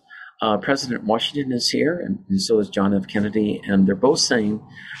of us. President Washington is here, and so is John F. Kennedy, and they're both saying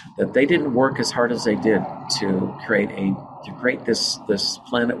that they didn't work as hard as they did to create this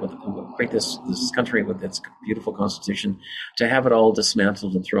planet create this country with its beautiful constitution, to have it all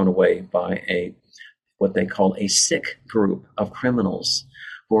dismantled and thrown away by what they call a sick group of criminals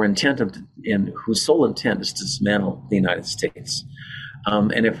who are whose sole intent is to dismantle the United States.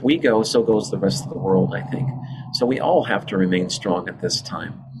 And if we go, so goes the rest of the world, I think. So we all have to remain strong at this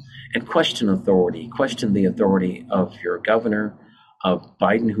time. And question authority. Question the authority of your governor, of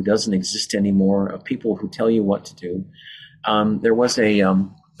Biden, who doesn't exist anymore, of people who tell you what to do. There was a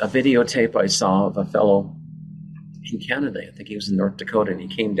videotape I saw of a fellow in Canada. I think he was in North Dakota, and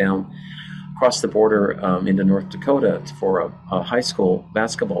he came down across the border into North Dakota for a high school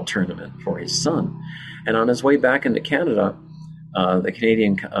basketball tournament for his son. And on his way back into Canada, the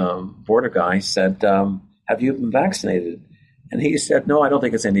Canadian border guy said, "Have you been vaccinated?" And he said, "No, I don't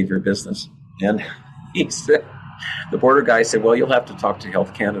think it's any of your business." And he said, the border guy said, "Well, you'll have to talk to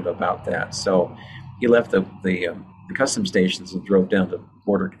Health Canada about that." So he left the customs stations and drove down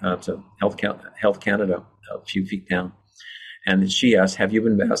to Health Canada a few feet down. And she asked, "Have you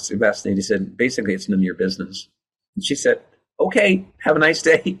been vaccinated?" He said, "Basically, it's none of your business." And she said, "Okay, have a nice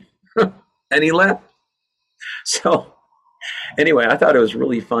day." And he left. So anyway, I thought it was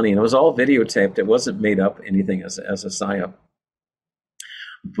really funny. And it was all videotaped. It wasn't made up anything as a psyop.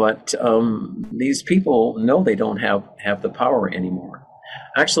 But these people know they don't have the power anymore.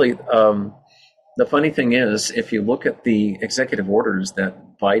 Actually, the funny thing is, if you look at the executive orders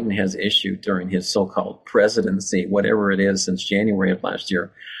that Biden has issued during his so-called presidency, whatever it is, since January of last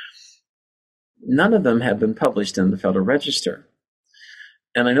year, none of them have been published in the Federal Register.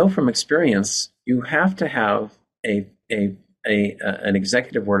 And I know from experience, you have to have an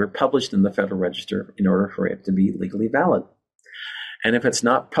executive order published in the Federal Register in order for it to be legally valid. And if it's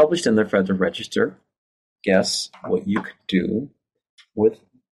not published in the Federal Register, guess what you could do with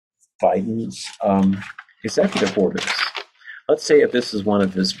Biden's executive orders. Let's say if this is one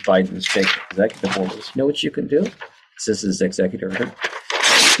of Biden's fake executive orders, you know what you can do? This is his executive order.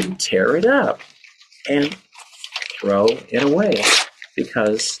 You can tear it up and throw it away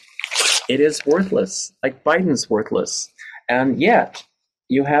because it is worthless, like Biden's worthless. And yet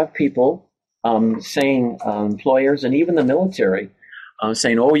you have people saying, employers and even the military,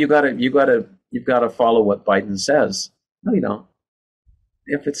 saying, "Oh, you've got to follow what Biden says." No, you don't.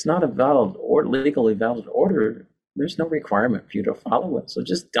 If it's not a valid or legally valid order, there's no requirement for you to follow it. So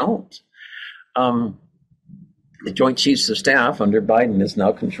just don't. The Joint Chiefs of Staff under Biden is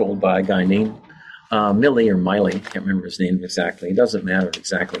now controlled by a guy named Miley or Miley. I can't remember his name exactly. It doesn't matter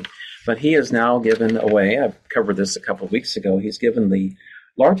exactly. But he has now given away, I've covered this a couple of weeks ago, he's given the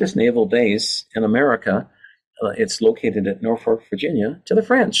largest naval base in America, it's located at Norfolk, Virginia, to the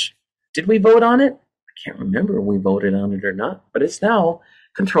French. Did we vote on it? I can't remember if we voted on it or not, but it's now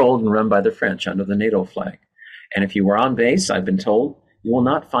controlled and run by the French under the NATO flag. And if you were on base, I've been told, you will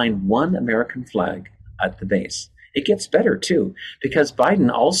not find one American flag at the base. It gets better, too, because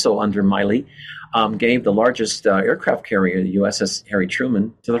Biden also, under Miley, gave the largest aircraft carrier, the USS Harry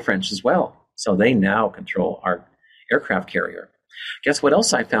Truman, to the French as well. So they now control our aircraft carrier. Guess what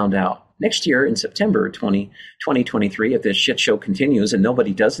else I found out? Next year in September 2023, if this shit show continues and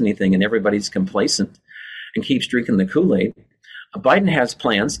nobody does anything and everybody's complacent and keeps drinking the Kool-Aid, Biden has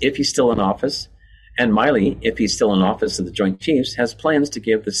plans, if he's still in office, and Miley, if he's still in office of the Joint Chiefs, has plans to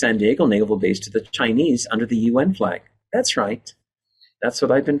give the San Diego Naval Base to the Chinese under the UN flag. That's right. That's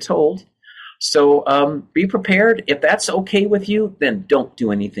what I've been told. So be prepared. If that's okay with you, then don't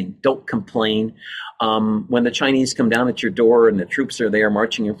do anything. Don't complain. When the Chinese come down at your door and the troops are there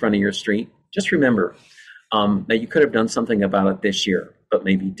marching in front of your street, just remember that you could have done something about it this year, but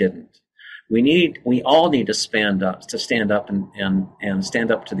maybe didn't. We all need to stand up and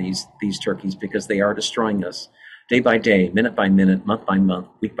stand up to these turkeys, because they are destroying us day by day, minute by minute, month by month,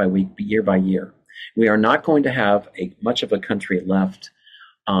 week by week, year by year. We are not going to have much of a country left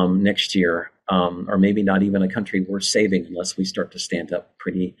next year, or maybe not even a country worth saving, unless we start to stand up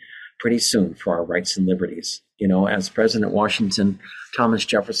pretty soon for our rights and liberties. You know, as President Washington, Thomas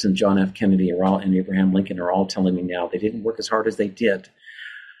Jefferson, John F. Kennedy, and Abraham Lincoln are all telling me now, they didn't work as hard as they did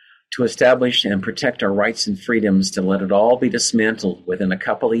to establish and protect our rights and freedoms, to let it all be dismantled within a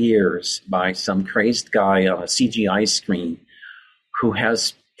couple of years by some crazed guy on a CGI screen who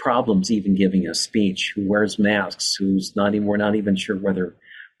has problems even giving a speech, who wears masks, we're not even sure whether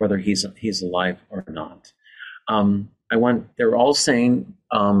he's alive or not. They're all saying,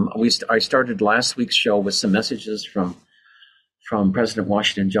 I started last week's show with some messages from President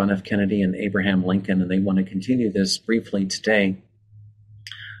Washington, John F. Kennedy, and Abraham Lincoln, and they want to continue this briefly today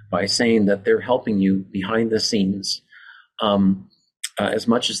by saying that they're helping you behind the scenes as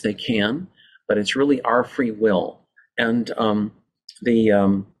much as they can, but it's really our free will. And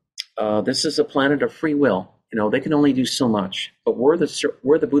this is a planet of free will. You know, they can only do so much, but we're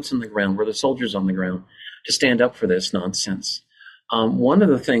the boots on the ground, we're the soldiers on the ground to stand up for this nonsense. One of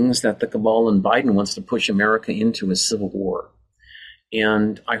the things that the cabal and Biden wants to push America into is civil war.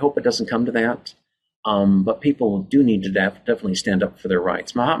 And I hope it doesn't come to that. But people do need to definitely stand up for their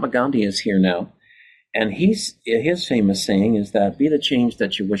rights. Mahatma Gandhi is here now, and his famous saying is that be the change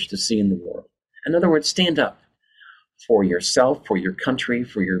that you wish to see in the world. In other words, stand up for yourself, for your country,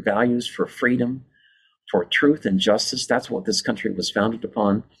 for your values, for freedom, for truth and justice. That's what this country was founded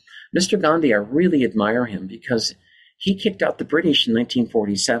upon. Mr. Gandhi, I really admire him because he kicked out the British in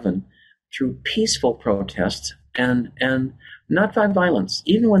 1947 through peaceful protests and not by violence.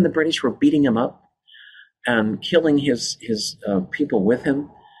 Even when the British were beating him up and killing his people with him,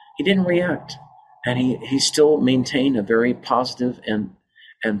 he didn't react, and he still maintained a very positive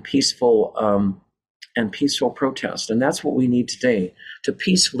and peaceful protest. And that's what we need today, to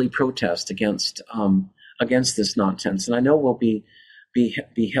peacefully protest against this nonsense. And I know we'll be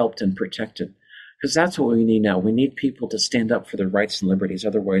helped and protected, because that's what we need now. We need people to stand up for their rights and liberties.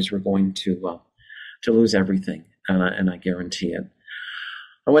 Otherwise, we're going to lose everything, and I guarantee it.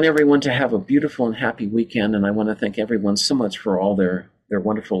 I want everyone to have a beautiful and happy weekend, and I want to thank everyone so much for all their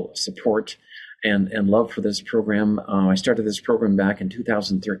wonderful support and love for this program. I started this program back in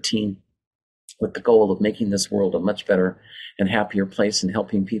 2013 with the goal of making this world a much better and happier place and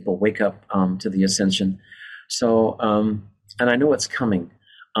helping people wake up to the ascension. So, and I know it's coming.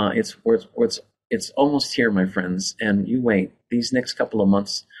 It's almost here, my friends, and you wait. These next couple of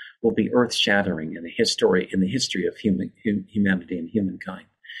months will be earth-shattering in the history of humanity and humankind.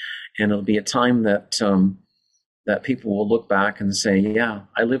 And it'll be a time that people will look back and say, yeah,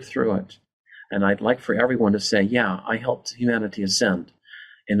 I lived through it. And I'd like for everyone to say, yeah, I helped humanity ascend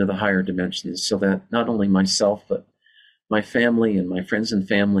into the higher dimensions, so that not only myself, but my family and my friends and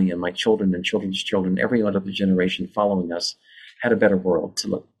family and my children and children's children, every other generation following us, had a better world to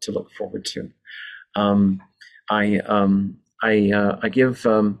look forward to. I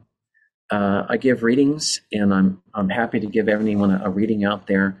give readings, and I'm happy to give anyone a reading out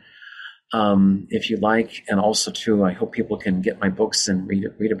there if you like. And also too, I hope people can get my books and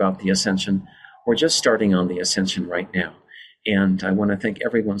read about the Ascension. We're just starting on the Ascension right now, and I want to thank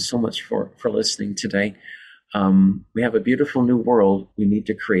everyone so much for listening today. We have a beautiful new world. We need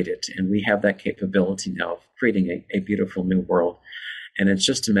to create it, and we have that capability now of creating a beautiful new world. And it's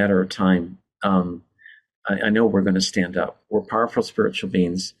just a matter of time. I know we're going to stand up. We're powerful spiritual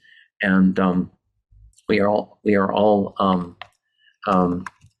beings, and we are all.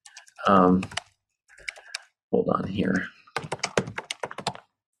 Hold on here.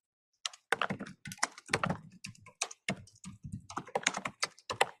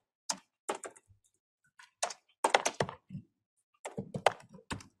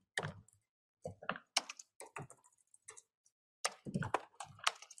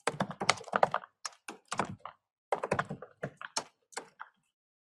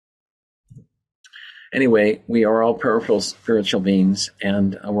 Anyway, we are all powerful spiritual beings,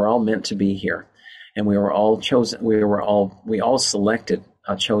 and we're all meant to be here. And we were all chosen. We all selected,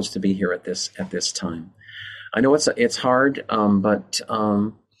 chose to be here at this time. I know it's hard, but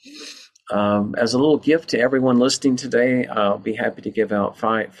as a little gift to everyone listening today, I'll be happy to give out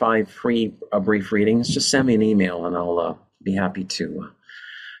five free brief readings. Just send me an email, and I'll be happy to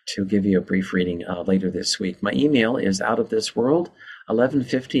give you a brief reading later this week. My email is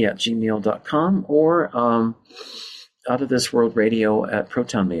outofthisworld1150@gmail.com or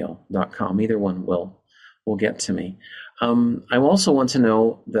outofthisworldradio@protonmail.com. Either one will get to me. I also want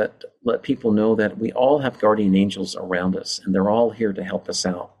to let people know that we all have guardian angels around us, and they're all here to help us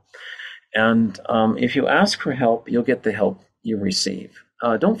out. And if you ask for help, you'll get the help you receive.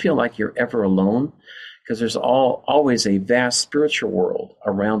 Don't feel like you're ever alone, because there's always a vast spiritual world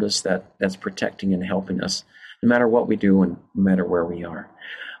around us that's protecting and helping us, no matter what we do and no matter where we are.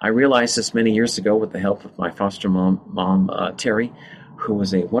 I realized this many years ago with the help of my foster mom, Terry, who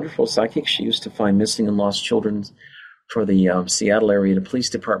was a wonderful psychic. She used to find missing and lost children for the Seattle area police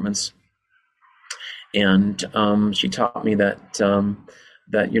departments. And she taught me that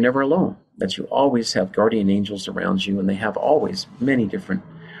you're never alone, that you always have guardian angels around you, and they have always many different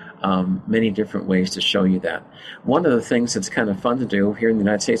ways to show you that. One of the things that's kind of fun to do here in the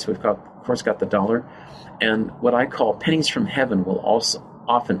United States, we've of course got the dollar, and what I call pennies from heaven will also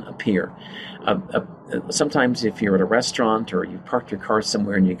often appear. Sometimes if you're at a restaurant or you parked your car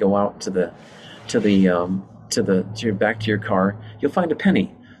somewhere and you go out to back to your car, you'll find a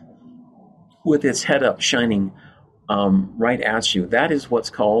penny with its head up shining right at you. That is what's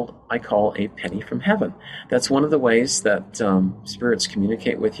I call a penny from heaven. That's one of the ways that spirits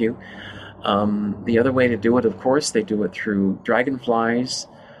communicate with you. The other way to do it, of course, they do it through dragonflies,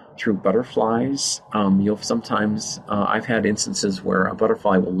 through butterflies. You'll sometimes, I've had instances where a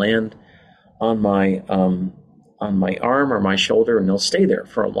butterfly will land on my arm or my shoulder, and they'll stay there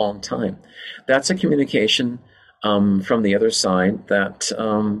for a long time. That's a communication from the other side that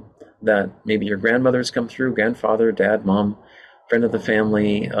maybe your grandmother's come through, grandfather, dad, mom, friend of the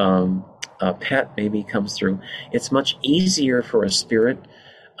family, a pet maybe comes through. It's much easier for a spirit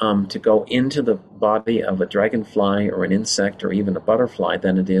to go into the body of a dragonfly or an insect or even a butterfly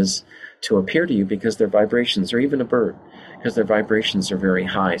than it is to appear to you, because their vibrations, or even a bird, because their vibrations are very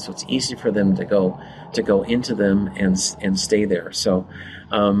high. So it's easy for them to go into them and stay there. So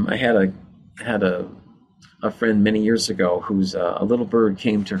I had a friend many years ago whose a little bird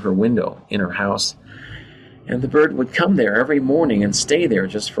came to her window in her house, and the bird would come there every morning and stay there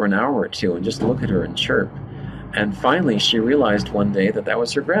just for an hour or two and just look at her and chirp. And finally she realized one day that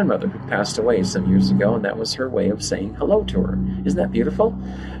was her grandmother who passed away some years ago, and that was her way of saying hello to her. Isn't that beautiful?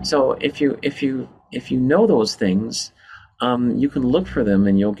 So if you know those things, you can look for them,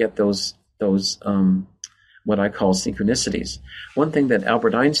 and you'll get those what I call synchronicities. One thing that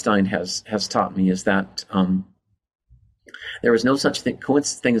Albert Einstein has taught me is that there is no such thing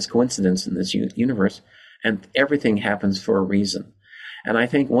as coincidence in this universe, and everything happens for a reason. And I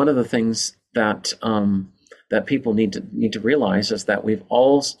think one of the things that people need to realize is that we've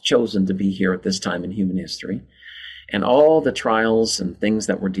all chosen to be here at this time in human history, and all the trials and things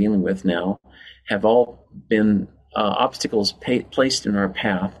that we're dealing with now have all been obstacles placed in our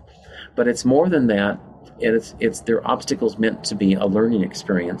path. But it's more than that. They're obstacles meant to be a learning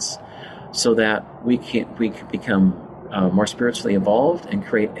experience, so that we can become more spiritually evolved and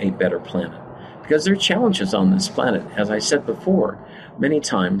create a better planet. Because there are challenges on this planet, as I said before many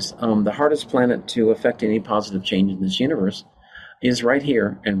times. The hardest planet to affect any positive change in this universe is right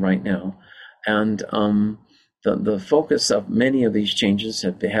here and right now, and the focus of many of these changes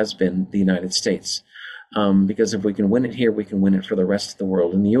has been the United States. Because if we can win it here, we can win it for the rest of the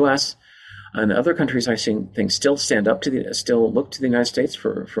world. In the U.S. and other countries, I think still still look to the United States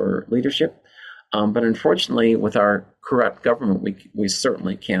for leadership. But unfortunately, with our corrupt government, we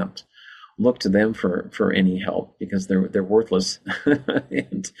certainly can't look to them for any help, because they're worthless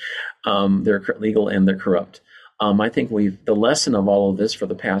and they're illegal and they're corrupt. I think the lesson of all of this for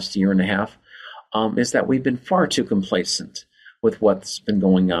the past year and a half is that we've been far too complacent with what's been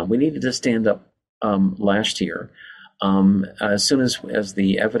going on. We needed to stand up last year. As soon as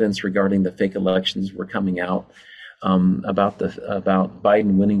the evidence regarding the fake elections were coming out, about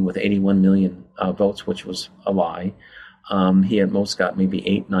Biden winning with 81 million votes, which was a lie. He at most got maybe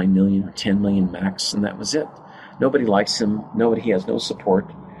 8, 9 million or 10 million max, and that was it. Nobody likes him. He has no support.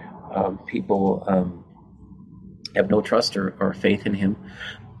 People have no trust or faith in him.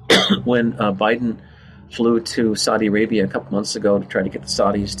 When Biden flew to Saudi Arabia a couple months ago to try to get the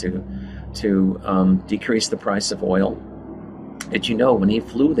Saudis to decrease the price of oil, did you know when he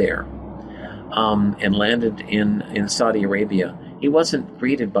flew there, and landed in Saudi Arabia, he wasn't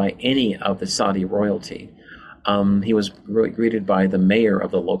greeted by any of the Saudi royalty. He was greeted by the mayor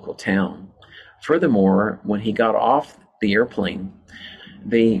of the local town. Furthermore, when he got off the airplane,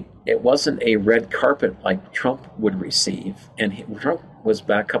 it wasn't a red carpet like Trump would receive. And Trump was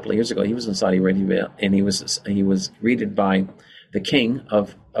back a couple of years ago. He was in Saudi Arabia, and he was greeted by the king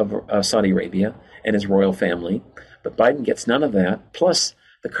of Saudi Arabia and his royal family. But Biden gets none of that. Plus,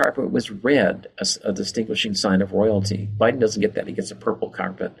 the carpet was red, a distinguishing sign of royalty. Biden doesn't get that. He gets a purple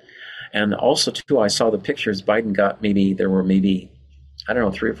carpet. And also, too, I saw the pictures. Biden got there were maybe, I don't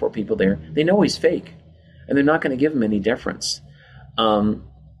know, 3 or 4 people there. They know he's fake, and they're not going to give him any deference.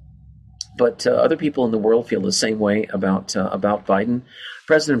 But other people in the world feel the same way about Biden.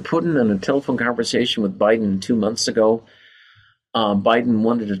 President Putin, in a telephone conversation with Biden 2 months ago, Biden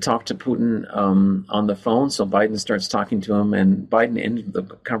wanted to talk to Putin on the phone, so Biden starts talking to him, and Biden ended the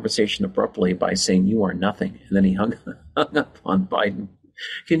conversation abruptly by saying, "You are nothing," and then he hung up on Biden.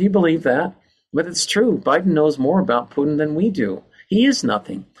 Can you believe that? But it's true. Biden knows more about Putin than we do. He is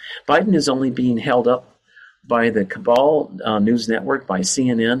nothing. Biden is only being held up by the Cabal News Network, by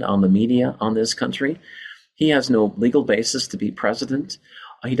CNN, on the media on this country. He has no legal basis to be president.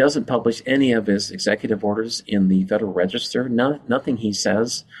 He doesn't publish any of his executive orders in the Federal Register. Nothing he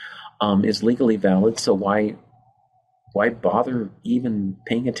says is legally valid. So why bother even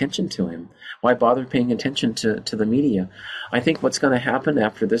paying attention to him? Why bother paying attention to the media? I think what's going to happen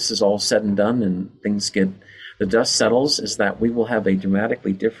after this is all said and done and the dust settles, is that we will have a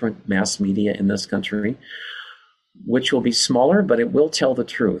dramatically different mass media in this country, which will be smaller, but it will tell the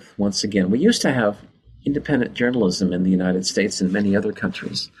truth. Once again, we used to have independent journalism in the United States and many other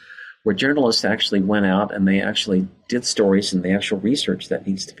countries, where journalists actually went out and they actually did stories and the actual research that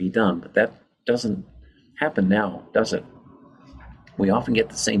needs to be done. But that doesn't happen now, does it? We often get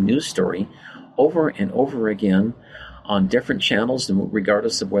the same news story over and over again on different channels,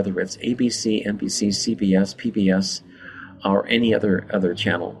 regardless of whether it's ABC, NBC, CBS, PBS, or any other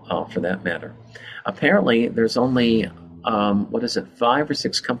channel for that matter. Apparently, there's only 5 or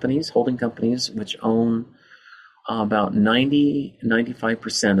 6 companies, holding companies, which own about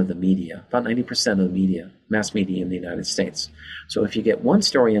 95% of the media, about 90% of the media, mass media in the United States. So if you get one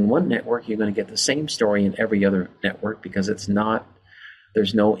story in one network, you're going to get the same story in every other network, because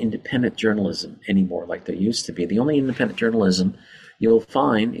there's no independent journalism anymore like there used to be. The only independent journalism you'll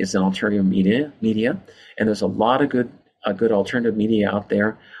find is in alternative media, and there's a lot of good alternative media out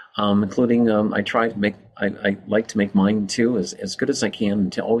there, including I like to make mine too as good as I can,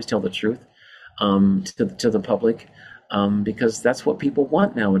 and to always tell the truth to the public, because that's what people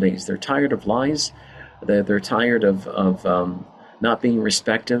want nowadays. They're tired of lies. They're tired of not being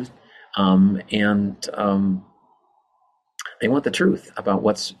respected, and they want the truth about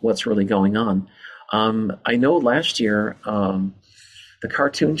what's really going on. I know last year the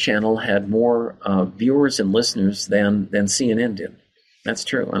Cartoon Channel had more viewers and listeners than CNN did. That's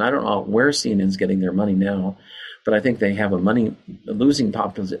true. And I don't know where CNN's getting their money now, but I think they have a losing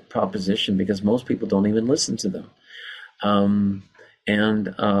proposition, because most people don't even listen to them.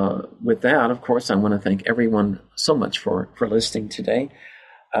 And with that, of course, I want to thank everyone so much for listening today.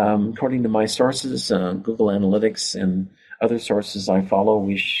 According to my sources, Google Analytics and other sources I follow,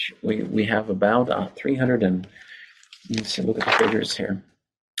 we have about 300 and let's look at the figures here.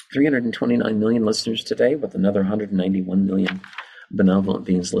 329 million listeners today, with another 191 million benevolent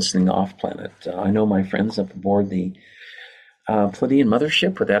beings listening off planet. I know my friends up aboard the Pleiadian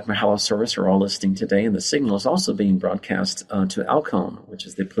Mothership with Admiral Halosaurus are all listening today, and the signal is also being broadcast to Alcone, which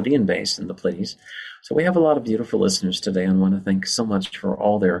is the Pleiadian base in the Pleiades. So we have a lot of beautiful listeners today, and I want to thank so much for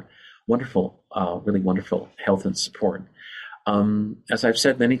all their wonderful, really wonderful health and support. As I've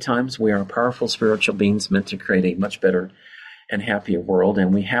said many times, we are powerful spiritual beings meant to create a much better and happier world,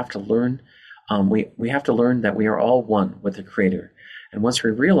 and we have to learn. We have to learn that we are all one with the Creator, and once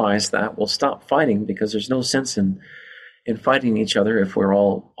we realize that, we'll stop fighting, because there's no sense in fighting each other if we're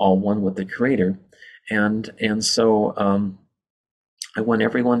all one with the Creator. And so I want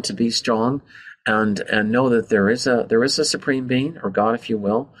everyone to be strong and know that there is a supreme being, or God, if you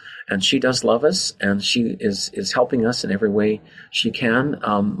will, and she does love us, and she is helping us in every way she can.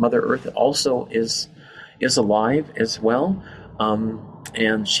 Mother Earth also is alive as well,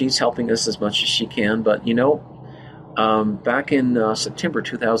 and she's helping us as much as she can. But back in September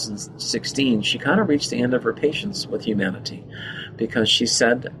 2016, she kind of reached the end of her patience with humanity, because she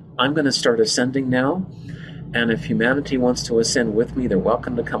said, "I'm going to start ascending now. And if humanity wants to ascend with me, they're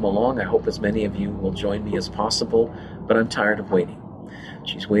welcome to come along. I hope as many of you will join me as possible, but I'm tired of waiting."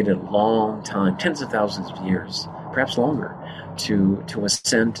 She's waited a long time, tens of thousands of years, perhaps longer, to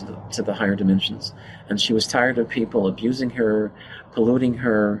ascend to the higher dimensions. And she was tired of people abusing her, polluting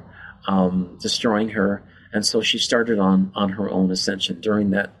her, destroying her. And so she started on her own ascension.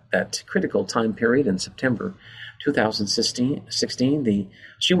 During that critical time period in September 2016, the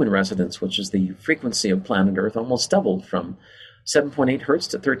Schumann resonance, which is the frequency of planet Earth, almost doubled from 7.8 hertz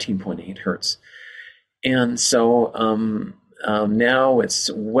to 13.8 hertz. And so now it's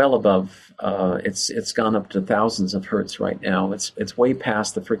well above. It's gone up to thousands of hertz right now. It's way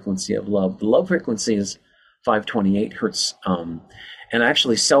past the frequency of love. The love frequency is 528 hertz. And I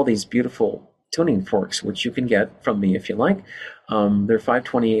actually sell these beautiful tuning forks, which you can get from me if you like. They're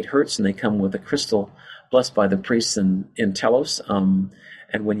 528 hertz, and they come with a crystal blessed by the priests in Telos.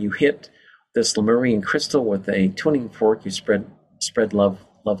 And when you hit this Lemurian crystal with a tuning fork, you spread love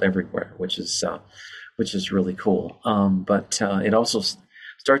everywhere, which is really cool. But it also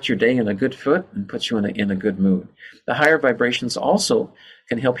starts your day in a good foot and puts you in a good mood. The higher vibrations also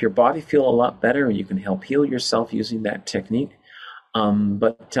can help your body feel a lot better, and you can help heal yourself using that technique.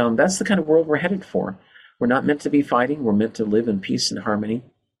 But that's the kind of world we're headed for. We're not meant to be fighting. We're meant to live in peace and harmony.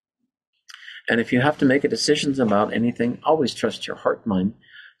 And if you have to make a decision about anything, always trust your heart mind,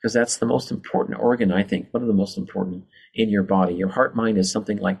 because that's the most important organ, I think, one of the most important in your body. Your heart mind is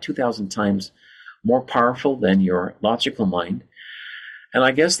something like 2,000 times more powerful than your logical mind. And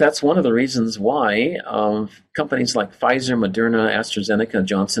I guess that's one of the reasons why companies like Pfizer, Moderna, AstraZeneca,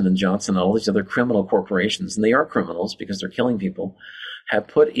 Johnson & Johnson, all these other criminal corporations, and they are criminals because they're killing people, have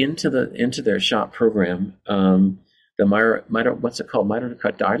put into their shot program the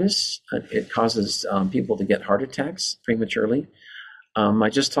myocarditis. It causes people to get heart attacks prematurely. I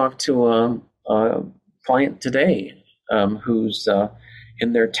just talked to a client today who's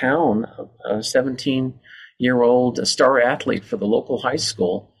in their town, a 17-year-old star athlete for the local high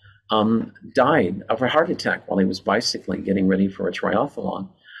school, died of a heart attack while he was bicycling, getting ready for a triathlon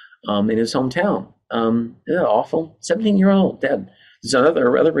in his hometown. Awful. 17-year-old dead. There's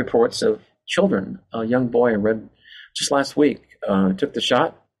other reports of children. A young boy I read just last week took the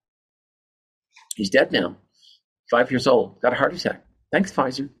shot. He's dead now. 5 years old. Got a heart attack. Thanks,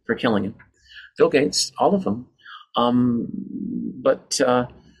 Pfizer, for killing him. Bill Gates, all of them. But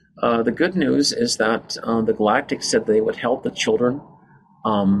the good news is that the Galactics said they would help the children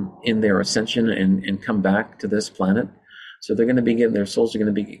in their ascension and come back to this planet. So they're going to be giving, their souls are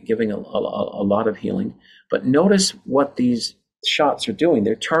going to be giving a lot of healing. But notice what these shots are doing.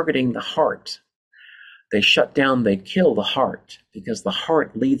 They're targeting the heart. They shut down, they kill the heart, because the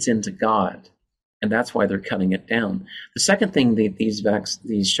heart leads into God. And that's why they're cutting it down. The second thing that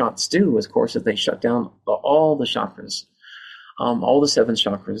these shots do, of course, is they shut down all the chakras, all the 7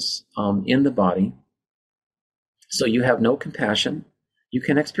 chakras in the body. So you have no compassion. You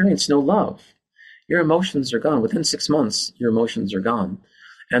can experience no love. Your emotions are gone. Within 6 months, your emotions are gone.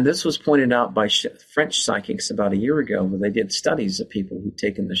 And this was pointed out by French psychics about a year ago, where they did studies of people who'd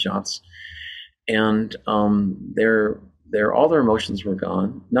taken the shots. And all their emotions were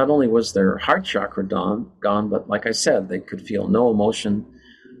gone. Not only was their heart chakra gone, but like I said, they could feel no emotion,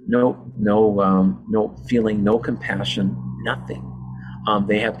 no feeling, no compassion, nothing.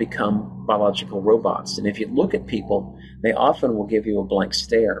 They have become biological robots. And if you look at people, they often will give you a blank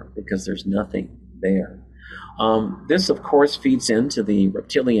stare because there's nothing there. This, of course, feeds into the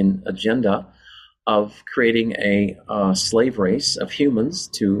reptilian agenda of creating a slave race of humans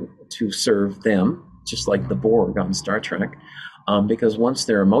to serve them, just like the Borg on Star Trek, because once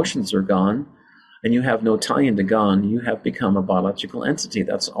their emotions are gone and you have no tie-in to God, you have become a biological entity.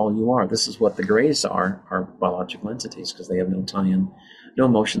 That's all you are. This is what the Greys are biological entities, because they have no tie-in, no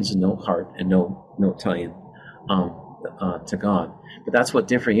emotions, and no heart, and no tie-in to God. But that's what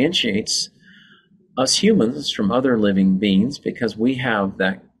differentiates us humans from other living beings, because we have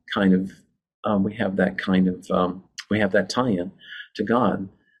that kind of tie-in to God.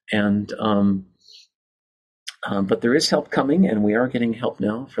 And but there is help coming, and we are getting help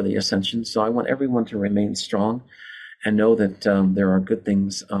now for the ascension. So I want everyone to remain strong and know that there are good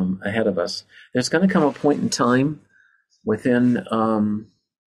things ahead of us. There's going to come a point in time within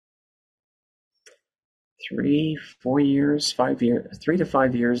 3 to 5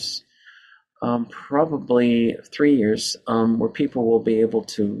 years, probably 3 years, where people will be able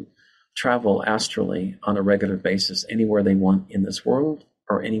to travel astrally on a regular basis anywhere they want in this world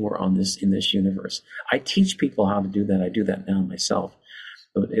or anywhere in this universe. I teach people how to do that. I do that now myself,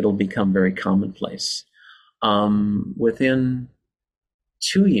 but it'll become very commonplace. Within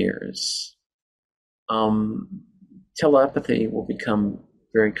 2 years, telepathy will become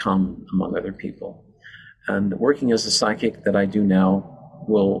very common among other people. And working as a psychic that I do now,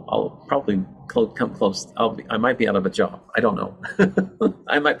 I'll probably come close. I might be out of a job. I don't know.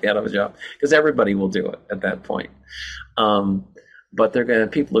 I might be out of a job because everybody will do it at that point. Um, but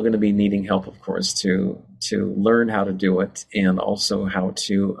people are going to be needing help, of course, to learn how to do it and also how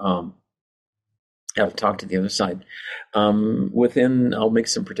to talk to the other side. I'll make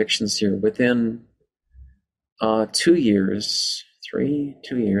some predictions here. Within 2 years, 2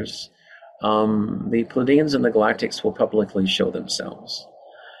 years, the Pleiadians and the Galactics will publicly show themselves,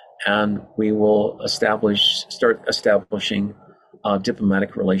 and we will start establishing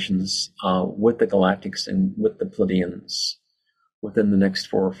diplomatic relations with the Galactics and with the Pleiadians within the next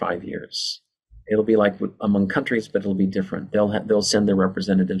 4 or 5 years. It'll be like among countries, but it'll be different. They'll send their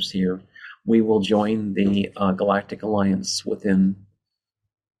representatives here. We will join the Galactic Alliance within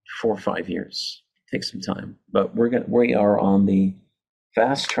 4 or 5 years. Take some time, but we are on the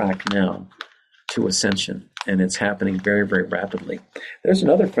fast track now to ascension, and it's happening very, very rapidly. There's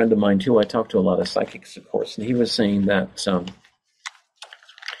another friend of mine too. I talk to a lot of psychics, of course, and he was saying that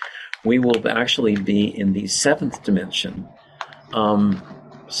we will actually be in the 7th dimension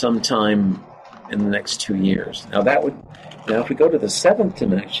sometime in the next 2 years. Now if we go to the 7th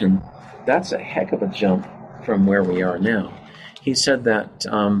dimension, that's a heck of a jump from where we are now. He said that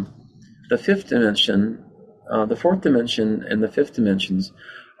the 5th dimension, the 4th dimension, and the 5th dimensions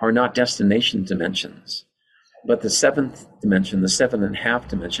are not destination dimensions, but the 7th dimension, the 7.5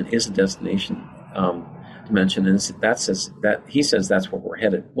 dimension, is a destination dimension, and he says that's where we're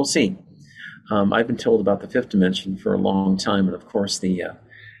headed. We'll see. I've been told about the 5th dimension for a long time, and of course the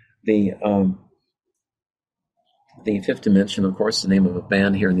 5th dimension, of course, is the name of a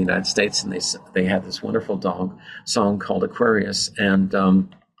band here in the United States, and they had this wonderful song called Aquarius. And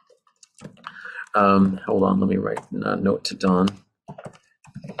hold on, let me write a note to Don.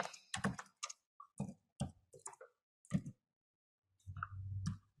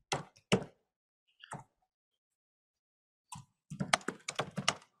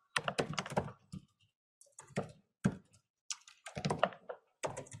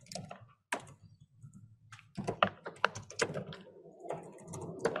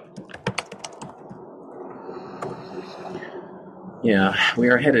 Yeah, we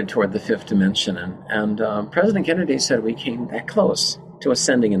are headed toward the 5th dimension, and President Kennedy said we came that close to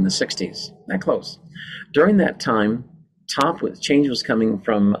ascending in the 60s, that close. During that time, change was coming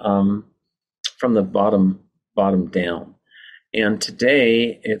from the bottom down, and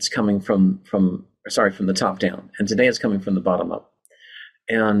today it's coming from the top down, and today it's coming from the bottom up,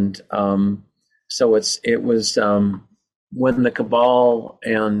 and so it was when the cabal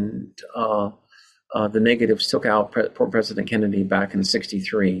and the negatives took out poor President Kennedy back in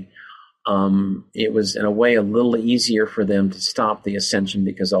 '63. It was, in a way, a little easier for them to stop the ascension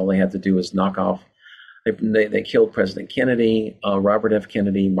because all they had to do was knock off. They killed President Kennedy, Robert F.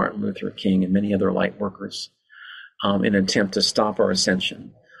 Kennedy, Martin Luther King, and many other light workers in an attempt to stop our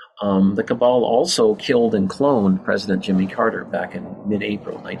ascension. The cabal also killed and cloned President Jimmy Carter back in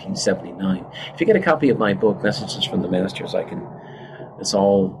mid-April 1979. If you get a copy of my book, Messages from the Masters, it's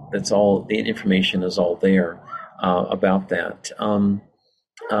all the information is all there about that.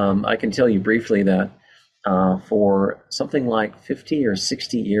 I can tell you briefly that for something like 50 or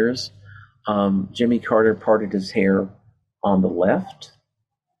 60 years, Jimmy Carter parted his hair on the left,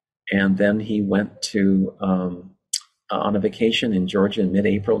 and then he went to on a vacation in Georgia in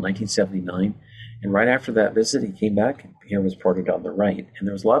mid-April 1979. And right after that visit, he came back and hair was parted on the right. And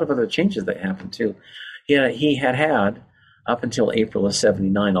there was a lot of other changes that happened too. He had up until April of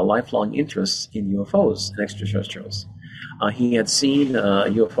 '79, a lifelong interest in UFOs and extraterrestrials. He had seen a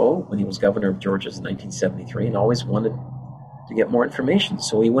UFO when he was governor of Georgia in 1973 and always wanted to get more information.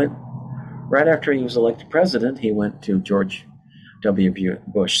 So he went, right after he was elected president, he went to George W.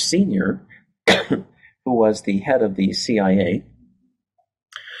 Bush Sr., who was the head of the CIA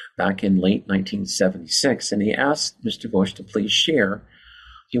back in late 1976, and he asked Mr. Bush to please share.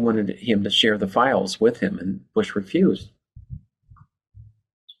 He wanted him to share the files with him, and Bush refused.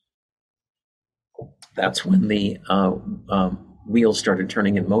 That's when the wheels started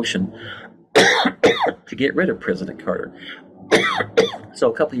turning in motion to get rid of President Carter.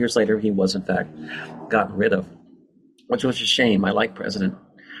 So a couple years later, he was in fact gotten rid of, which was a shame. I like President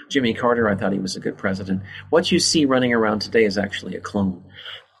Jimmy Carter. I thought he was a good president. What you see running around today is actually a clone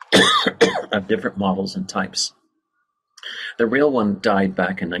of different models and types. The real one died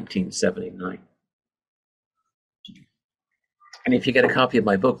back in 1979. And if you get a copy of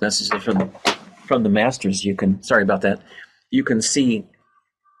my book, Messages from the Masters, you can see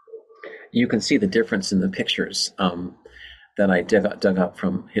the difference in the pictures that I dug up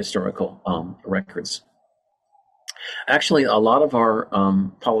from historical records. Actually, a lot of our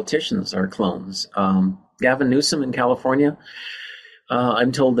politicians are clones. Gavin Newsom in California,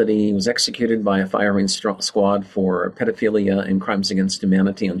 I'm told that he was executed by a firing squad for pedophilia and crimes against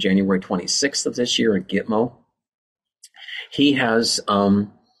humanity on January 26th of this year at Gitmo. He has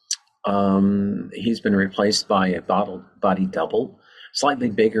he's been replaced by a body double, slightly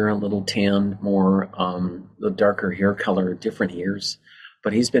bigger, a little tanned, more the darker hair color, different ears.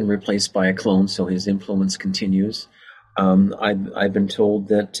 But he's been replaced by a clone, so his influence continues. I've been told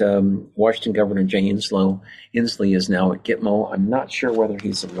that Washington Governor Jay Inslee is now at Gitmo. I'm not sure whether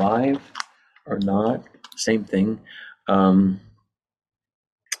he's alive or not. Same thing. Not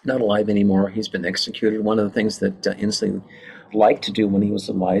alive anymore. He's been executed. One of the things that Inslee liked to do when he was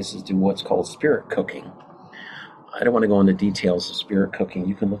alive is do what's called spirit cooking. I don't want to go into details of spirit cooking.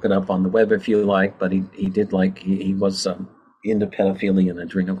 You can look it up on the web if you like, but he was into pedophilia and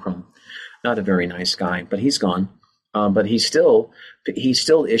adrenochrome. Not a very nice guy, but he's gone. But he still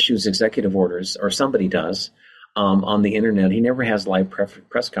issues executive orders, or somebody does, on the internet. He never has live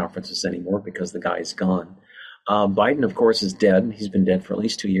press conferences anymore because the guy's gone. Biden, of course, is dead. He's been dead for at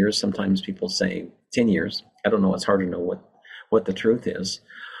least 2 years. Sometimes people say 10 years. I don't know. It's hard to know what the truth is.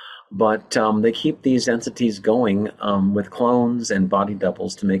 But they keep these entities going with clones and body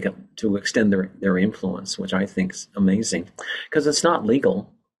doubles to extend their influence, which I think is amazing, because it's not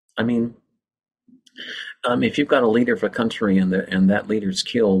legal. I mean, if you've got a leader of a country and that leader's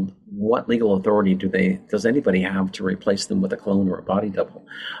killed, what legal authority does anybody have to replace them with a clone or a body double?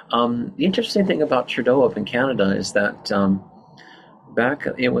 The interesting thing about Trudeau up in Canada is that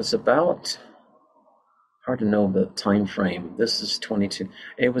it was about, hard to know the time frame. This is 22.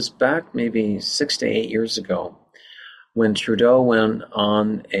 It was back maybe 6 to 8 years ago when Trudeau went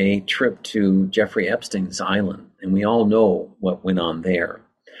on a trip to Jeffrey Epstein's island, and we all know what went on there.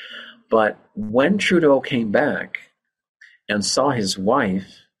 But when Trudeau came back and saw his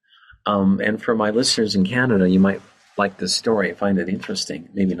wife, and for my listeners in Canada, you might like this story, find it interesting.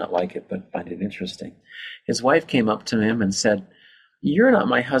 Maybe not like it, but find it interesting. His wife came up to him and said, "You're not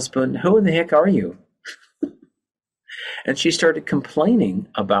my husband. Who in the heck are you?" And she started complaining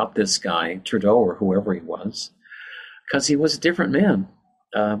about this guy, Trudeau or whoever he was, because he was a different man,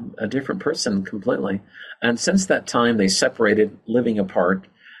 a different person completely. And since that time, they separated, living apart.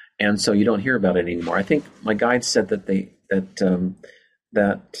 And so you don't hear about it anymore. I think my guide said that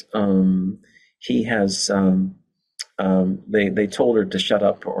he has they told her to shut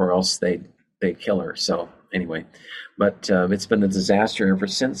up or else they'd kill her. So anyway, but it's been a disaster ever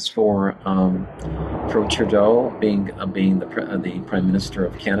since for Trudeau being the Prime Minister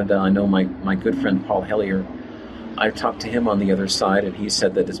of Canada. I know my good friend Paul Hellyer. I've talked to him on the other side, and he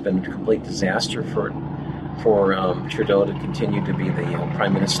said that it's been a complete disaster for Trudeau to continue to be the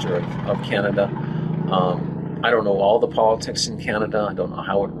Prime Minister of Canada. I don't know all the politics in Canada. I don't know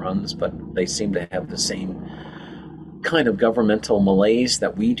how it runs, but they seem to have the same kind of governmental malaise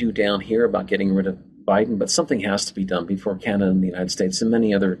that we do down here about getting rid of Biden. But something has to be done before Canada and the United States and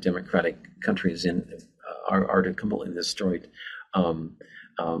many other democratic countries are completely destroyed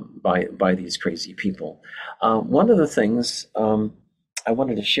by these crazy people. One of the things I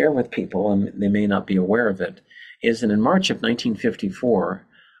wanted to share with people, and they may not be aware of it, is that in March of 1954,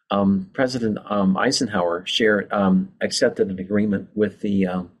 President Eisenhower accepted an agreement with the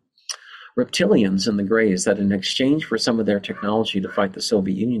reptilians and the Greys that in exchange for some of their technology to fight the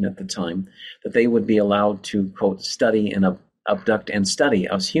Soviet Union at the time, that they would be allowed to, quote, study and abduct and study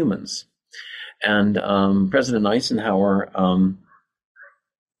us humans. And President Eisenhower,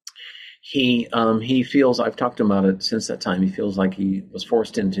 he feels, I've talked to him about it since that time, he feels like he was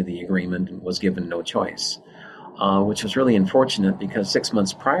forced into the agreement and was given no choice, which was really unfortunate because 6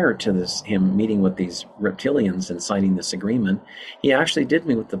 months prior to him meeting with these reptilians and signing this agreement, he actually did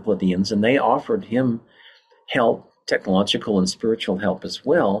meet with the Pleiadians, and they offered him help, technological and spiritual help as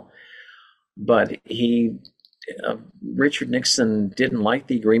well. But Richard Nixon didn't like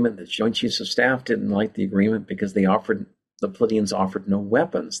the agreement. The Joint Chiefs of Staff didn't like the agreement because the Pleiadians offered no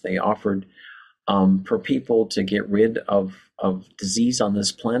weapons. They offered for people to get rid of disease on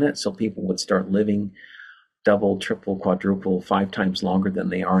this planet, so people would start living double, triple, quadruple, 5 times longer than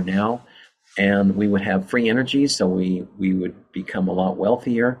they are now. And we would have free energy, so we would become a lot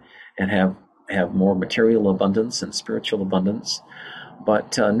wealthier and have more material abundance and spiritual abundance.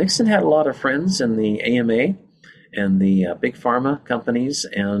 But Nixon had a lot of friends in the AMA and the big pharma companies,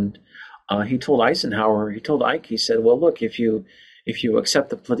 and he told Ike, he said, well, look, if you accept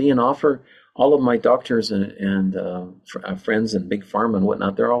the Pleiadian offer, all of my doctors and friends and big pharma and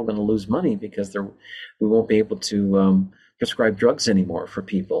whatnot, they're all going to lose money because we won't be able to prescribe drugs anymore for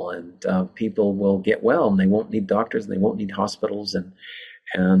people, and people will get well, and they won't need doctors, and they won't need hospitals, and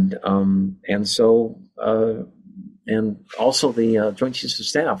so and also the Joint Chiefs of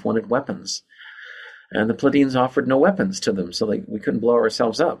Staff wanted weapons, and the Pleiadians offered no weapons to them, so we couldn't blow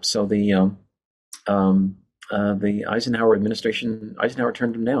ourselves up. So the Eisenhower administration, Eisenhower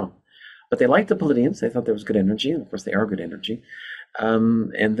turned them down. But they liked the Pleiadians. They thought there was good energy, and of course they are good energy.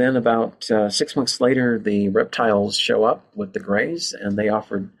 And then about 6 months later, the reptiles show up with the Greys, and they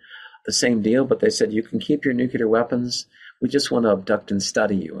offered the same deal, but they said, you can keep your nuclear weapons. We just want to abduct and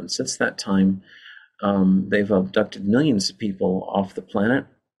study you. And since that time, they've abducted millions of people off the planet.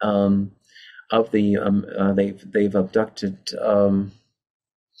 They've abducted,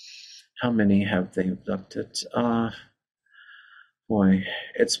 how many have they abducted? Boy,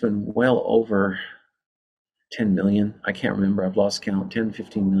 it's been well over 10 million. I can't remember. I've lost count. 10,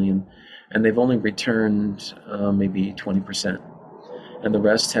 15 million. And they've only returned maybe 20%. And the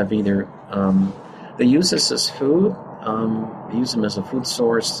rest have either, they use this as food, they use them as a food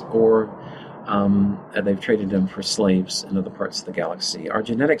source, or they've traded them for slaves in other parts of the galaxy. Our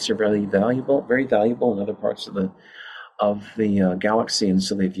genetics are very valuable in other parts of the galaxy, and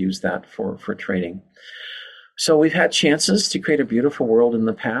so they've used that for trading. So we've had chances to create a beautiful world in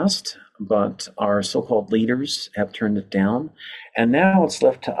the past, but our so-called leaders have turned it down. And now it's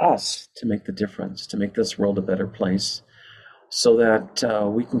left to us to make the difference, to make this world a better place, so that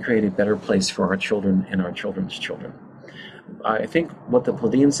we can create a better place for our children and our children's children. I think what the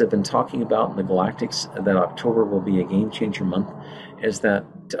Pleiadians have been talking about in the Galactics, that October will be a game-changer month, is that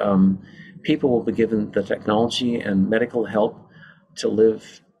people will be given the technology and medical help to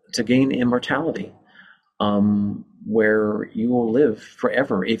gain immortality. Where you will live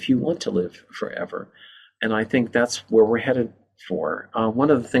forever if you want to live forever. And I think that's where we're headed for. One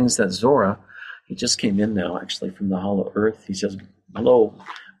of the things that Zora, he just came in now actually from the Hollow Earth, he says, hello,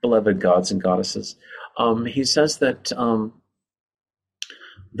 beloved gods and goddesses. He says that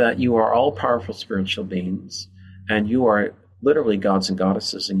you are all powerful spiritual beings, and you are literally gods and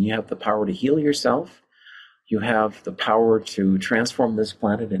goddesses, and you have the power to heal yourself. You have the power to transform this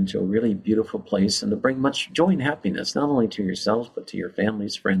planet into a really beautiful place and to bring much joy and happiness, not only to yourselves, but to your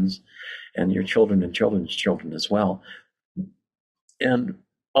families, friends, and your children and children's children as well. And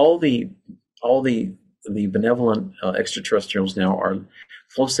all the benevolent extraterrestrials now are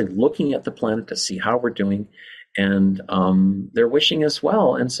closely looking at the planet to see how we're doing, and they're wishing us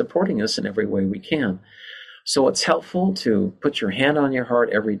well and supporting us in every way we can. So it's helpful to put your hand on your heart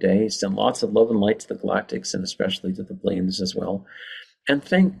every day, send lots of love and light to the Galactics, and especially to the Pleiadians as well, and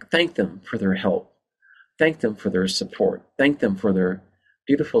thank them for their help. Thank them for their support. Thank them for their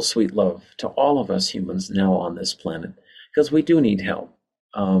beautiful, sweet love to all of us humans now on this planet, because we do need help.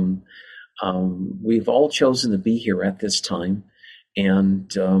 We've all chosen to be here at this time,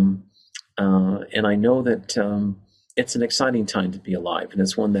 and I know that it's an exciting time to be alive, and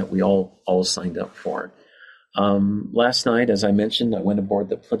it's one that we all signed up for. Last night, as I mentioned, I went aboard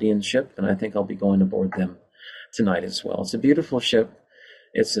the Pleiadian ship, and I think I'll be going aboard them tonight as well. It's a beautiful ship.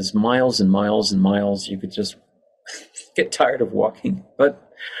 It's as miles and miles and miles. You could just get tired of walking,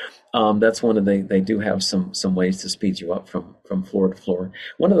 but that's one of they do have some ways to speed you up from floor to floor.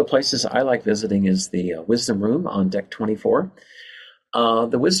 One of the places I like visiting is the Wisdom Room on deck 24.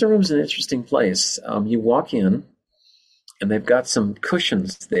 The Wisdom Room is an interesting place. You walk in, and they've got some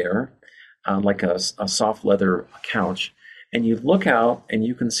cushions there, like a soft leather couch, and you look out and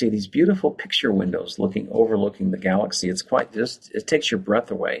you can see these beautiful picture windows overlooking the galaxy. It's it takes your breath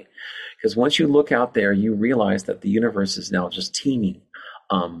away, because once you look out there, you realize that the universe is now just teeming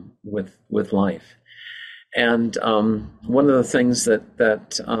with life. And one of the things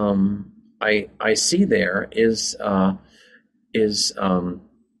that I see there is it's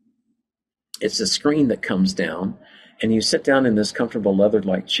a screen that comes down, and you sit down in this comfortable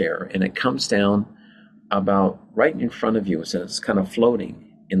leather-like chair, and it comes down about right in front of you, so it's kind of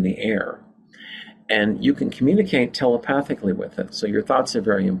floating in the air. And you can communicate telepathically with it. So your thoughts are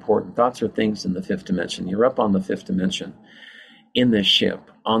very important. Thoughts are things in the fifth dimension. You're up on the fifth dimension in this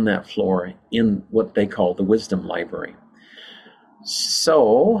ship, on that floor, in what they call the Wisdom Library.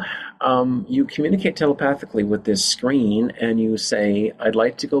 So you communicate telepathically with this screen, and you say, I'd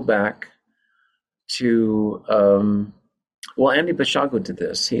like to go back to, Andy Basiago did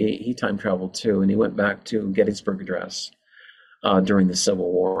this. He time traveled too, and he went back to Gettysburg Address during the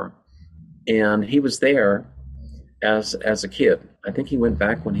Civil War. And he was there as a kid. I think he went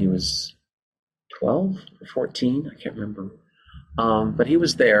back when he was 12 or 14, I can't remember. But he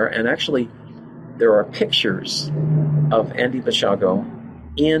was there, and actually there are pictures of Andy Basiago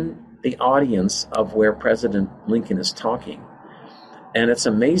in the audience of where President Lincoln is talking. And it's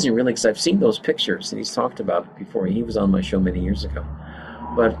amazing, really, because I've seen those pictures, and he's talked about it before. He was on my show many years ago.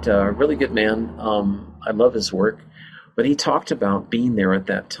 But really good man. I love his work. But he talked about being there at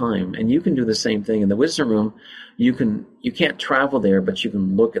that time, and you can do the same thing in the Wisdom Room. You can't travel there, but you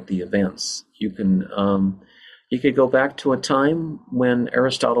can look at the events. You could go back to a time when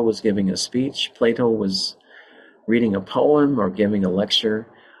Aristotle was giving a speech, Plato was reading a poem or giving a lecture.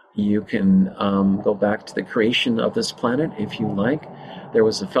 You can go back to the creation of this planet if you like. There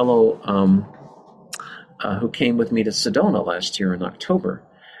was a fellow who came with me to Sedona last year in October,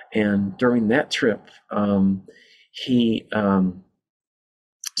 and during that trip, he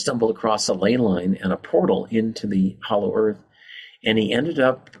stumbled across a ley line and a portal into the Hollow Earth, and he ended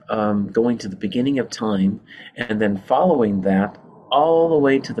up going to the beginning of time and then following that all the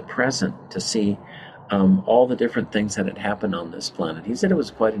way to the present to see all the different things that had happened on this planet. He said it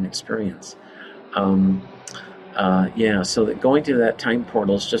was quite an experience. So that going to that time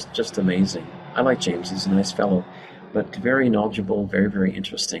portal is just amazing. I like James; he's a nice fellow, but very knowledgeable, very, very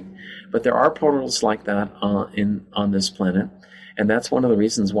interesting. But there are portals like that on this planet, and that's one of the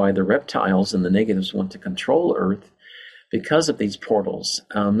reasons why the reptiles and the negatives want to control Earth, because of these portals.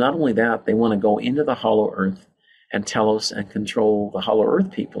 Not only that, they want to go into the Hollow Earth and Telos and control the Hollow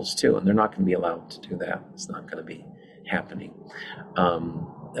Earth peoples too, and they're not going to be allowed to do that. It's not going to be happening.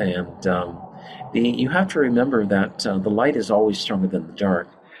 You have to remember that the light is always stronger than the dark.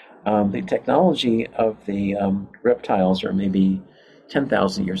 The technology of the reptiles are maybe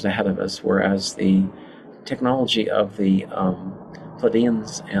 10,000 years ahead of us, whereas the technology of the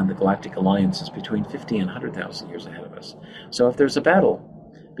Pleiadians and the Galactic Alliance is between 50 and 100,000 years ahead of us. So if there's a battle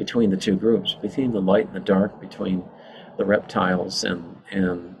between the two groups, between the light and the dark, between the reptiles and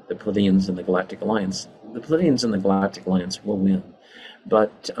the Pleiadians and the Galactic Alliance, the Pleiadians and the Galactic Alliance will win.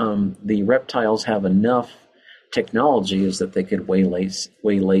 But the reptiles have enough technology is that they could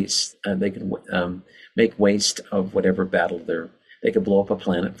they could make waste of whatever battle they could blow up a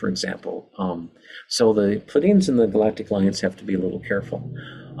planet, for example. So the Pleiadians and the Galactic Alliance have to be a little careful.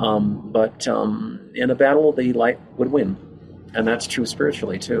 But in a battle, the light would win. And that's true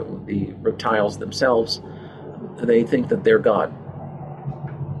spiritually, too. The reptiles themselves, they think that they're God,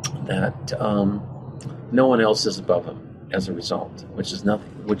 that no one else is above them as a result, which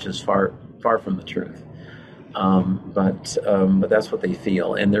is far from the truth. But that's what they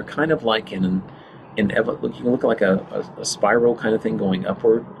feel, and they're kind of like you can look like a spiral kind of thing going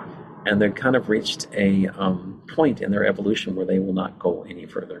upward, and they've kind of reached a point in their evolution where they will not go any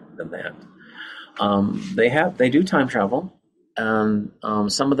further than that. They do time travel, and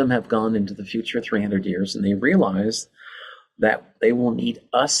some of them have gone into the future 300 years, and they realize that they will need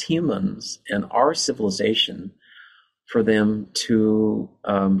us humans and our civilization for them to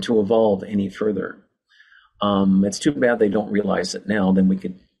evolve any further. It's too bad they don't realize it now. Then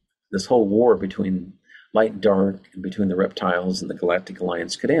this whole war between light and dark, and between the reptiles and the Galactic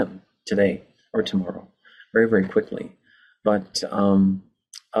Alliance could end today or tomorrow, very, very quickly. But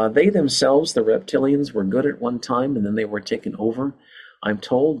they themselves, the reptilians, were good at one time, and then they were taken over, I'm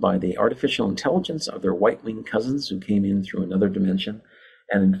told, by the artificial intelligence of their white-winged cousins who came in through another dimension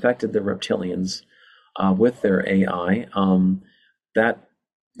and infected the reptilians with their AI.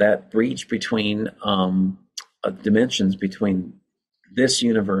 That breach between dimensions between this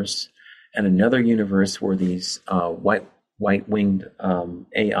universe and another universe where these white-winged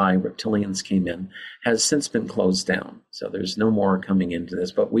AI reptilians came in has since been closed down. So there's no more coming into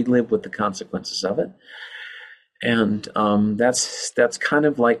this, but we live with the consequences of it. And that's kind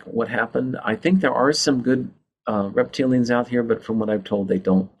of like what happened. I think there are some good reptilians out here, but from what I've told, they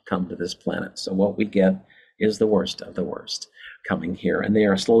don't come to this planet. So what we get is the worst of the worst coming here, and they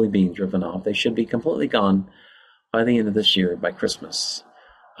are slowly being driven off. They should be completely gone by the end of this year, by Christmas.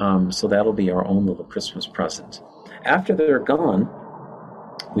 So that'll be our own little Christmas present. After they're gone,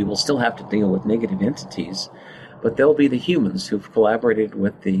 we will still have to deal with negative entities, but they'll be the humans who've collaborated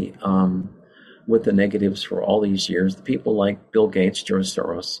with the negatives for all these years. The people like Bill Gates, George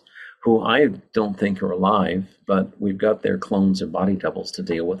Soros, who I don't think are alive, but we've got their clones and body doubles to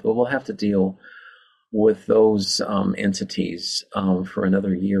deal with. But we'll have to deal with those entities for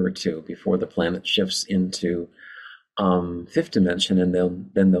another year or two before the planet shifts into fifth dimension, and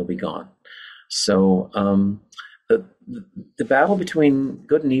then they'll be gone. So the battle between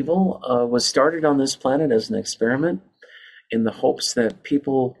good and evil was started on this planet as an experiment, in the hopes that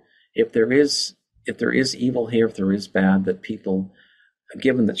people, if there is evil here, if there is bad, that people,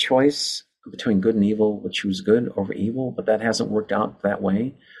 given the choice between good and evil, would choose good over evil. But that hasn't worked out that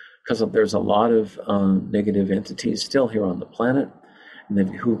way, because there's a lot of negative entities still here on the planet.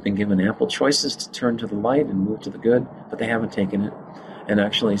 who've been given ample choices to turn to the light and move to the good, but they haven't taken it. And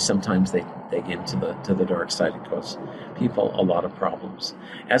actually, sometimes they get into the dark side. It causes people a lot of problems.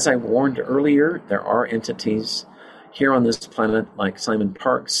 As I warned earlier, there are entities here on this planet like Simon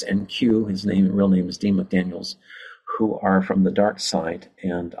Parkes and Q, his real name is Dean McDaniels, who are from the dark side,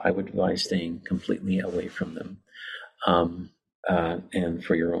 and I would advise staying completely away from them, and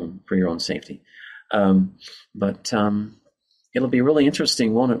for your own safety. But it'll be really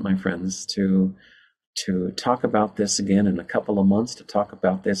interesting, won't it, my friends, to talk about this again in a couple of months, to talk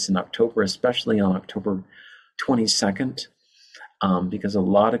about this in October, especially on October 22nd, because a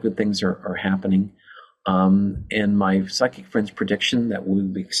lot of good things are happening. And my psychic friend's prediction that we'll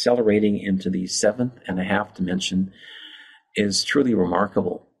be accelerating into the 7th and a half dimension is truly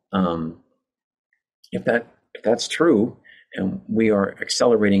remarkable. If that's true, and we are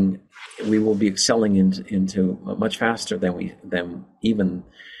accelerating, we will be excelling into much faster than even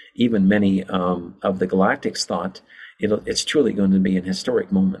many of the galactics thought. It's truly going to be an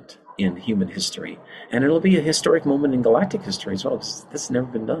historic moment in human history, and it'll be a historic moment in galactic history as well. This has never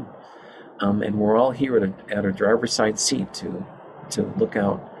been done, and we're all here at a driver's side seat to look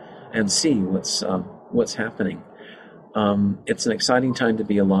out and see what's happening. It's an exciting time to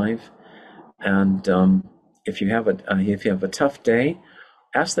be alive, and if you have a tough day,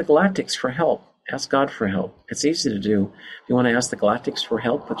 ask the galactics for help. Ask God for help. It's easy to do. If you want to ask the galactics for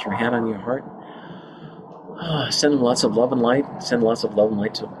help, put your hand on your heart. Send them lots of love and light. Send lots of love and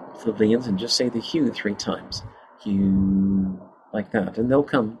light to the beings, and just say the Hugh 3 times. Hugh, like that, and they'll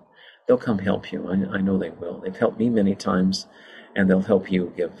come help you. I know they will. They've helped me many times, and they'll help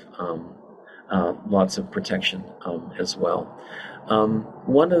you give lots of protection as well.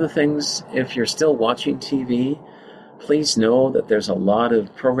 One of the things, if you're still watching TV, please know that there's a lot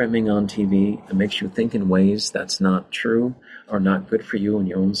of programming on TV that makes you think in ways that's not true or not good for you and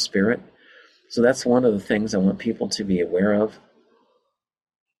your own spirit. So that's one of the things I want people to be aware of.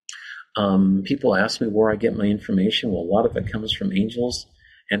 People ask me where I get my information. Well, a lot of it comes from angels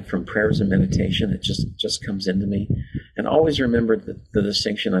and from prayers and meditation. It just comes into me. And always remember the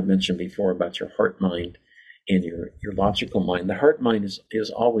distinction I've mentioned before about your heart mind and your logical mind. The heart mind is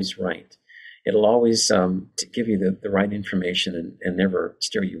always right. It'll always to give you the right information and never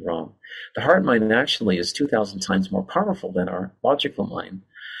steer you wrong. The heart mind actually is 2,000 times more powerful than our logical mind.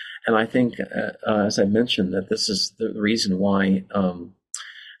 And I think, as I mentioned, that this is the reason why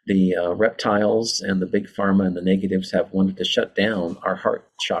the reptiles and the big pharma and the negatives have wanted to shut down our heart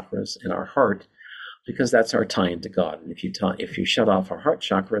chakras in our heart, because that's our tie into God. And if you shut off our heart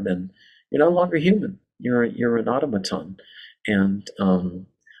chakra, then you're no longer human. You're an automaton. And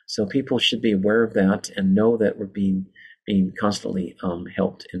so people should be aware of that and know that we're being constantly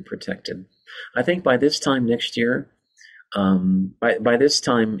helped and protected. I think by this time next year, by this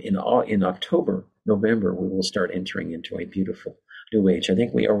time in October, November, we will start entering into a beautiful new age. I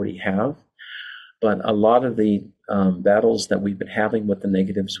think we already have, but a lot of the battles that we've been having with the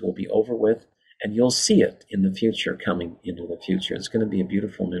negatives will be over with, and you'll see it in the future, coming into the future. It's going to be a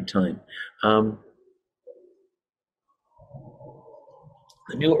beautiful new time.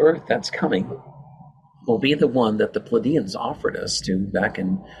 The new Earth that's coming will be the one that the Pleiadians offered us to back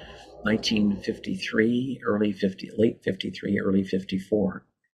in 1953, late 53, early 54.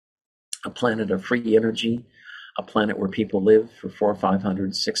 A planet of free energy, a planet where people live for 400,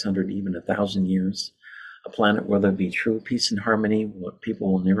 500, 600, even 1,000 years. A planet where there'll be true peace and harmony, where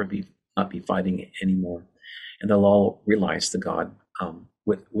people will not be fighting anymore, and they'll all realize the God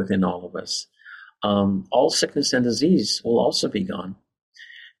within all of us. All sickness and disease will also be gone.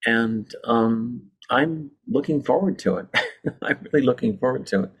 And I'm looking forward to it. I'm really looking forward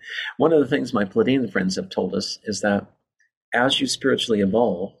to it. One of the things my Pleiadian friends have told us is that as you spiritually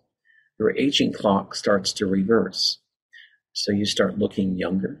evolve, your aging clock starts to reverse. So you start looking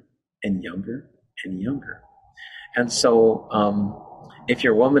younger and younger and younger. And so if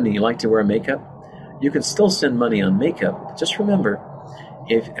you're a woman and you like to wear makeup, you can still spend money on makeup. Just remember,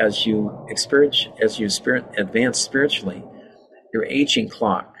 as you advance spiritually, your aging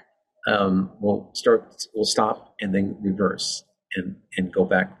clock will stop and then reverse and go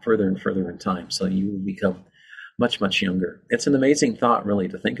back further and further in time. So you will become much, much younger. It's an amazing thought, really,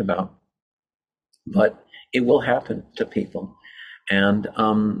 to think about, but it will happen to people. And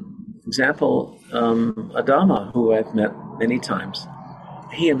example, Adama, who I've met many times,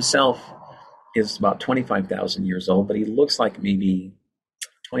 he himself is about 25,000 years old, but he looks like maybe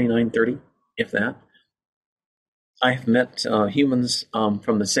 29, 30, if that. I've met humans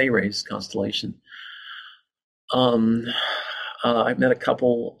from the Ceres constellation. I've met a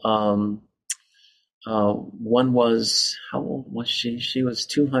couple One was, how old was she? She was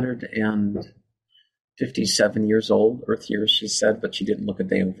 257 years old, Earth years, she said, but she didn't look a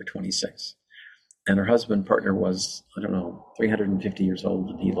day over 26. And her husband partner was, I don't know, 350 years old,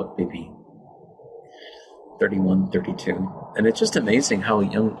 and he looked maybe 31, 32. And it's just amazing how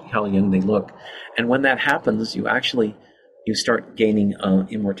young they look. And when that happens, you start gaining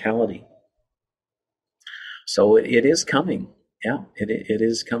immortality. So it is coming. Yeah, it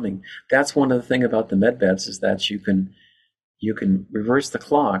is coming. That's one of the thing about the med beds, is that you can reverse the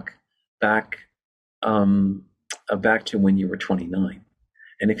clock back back to when you were 29.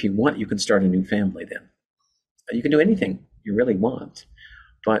 And if you want, you can start a new family then. You can do anything you really want.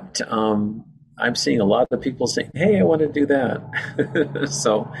 But I'm seeing a lot of people saying, hey, I want to do that.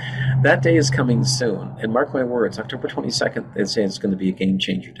 So that day is coming soon. And mark my words, October 22nd, they say it's going to be a game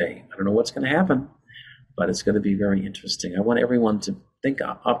changer day. I don't know what's going to happen, but it's going to be very interesting. I want everyone to think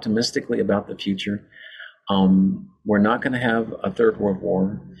optimistically about the future. We're not going to have a third world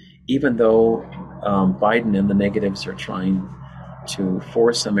war, even though Biden and the negatives are trying to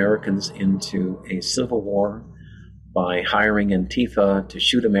force Americans into a civil war by hiring Antifa to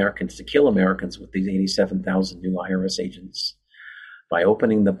shoot Americans, to kill Americans with these 87,000 new IRS agents, by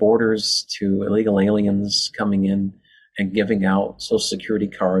opening the borders to illegal aliens coming in and giving out Social Security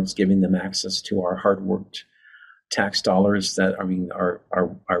cards, giving them access to our hard-worked tax dollars that, are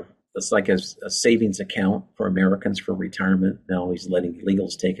it's like a savings account for Americans for retirement. Now he's letting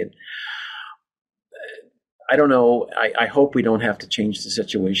illegals take it. I don't know. I hope we don't have to change the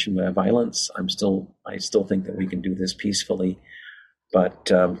situation by violence. I still think that we can do this peacefully, but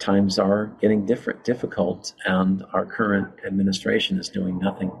times are getting difficult, and our current administration is doing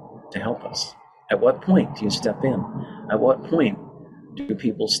nothing to help us. At what point do you step in? At what point do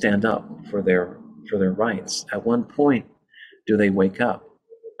people stand up for their rights? At what point do they wake up?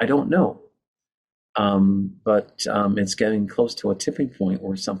 I don't know. But it's getting close to a tipping point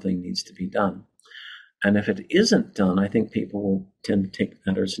where something needs to be done. And if it isn't done, I think people will tend to take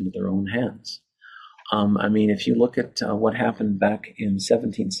matters into their own hands. If you look at what happened back in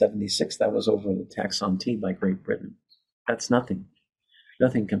 1776, that was over the tax on tea by Great Britain. That's nothing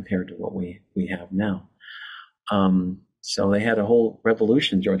compared to what we have now. So they had a whole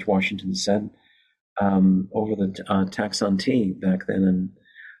revolution, George Washington said, over the tax on tea back then. And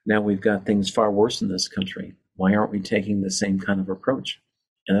now we've got things far worse in this country. Why aren't we taking the same kind of approach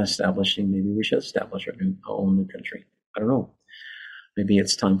and maybe we should establish our own new country? I don't know. Maybe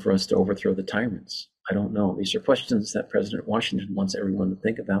it's time for us to overthrow the tyrants. I don't know. These are questions that President Washington wants everyone to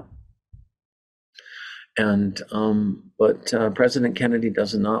think about. And but President Kennedy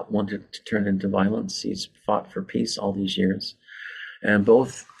does not want it to turn into violence. He's fought for peace all these years, and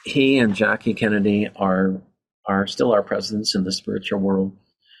both he and Jackie Kennedy are still our presidents in the spiritual world.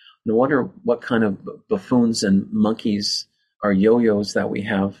 No wonder what kind of buffoons and monkeys are yo-yos that we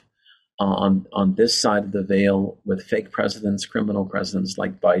have on this side of the veil, with fake presidents, criminal presidents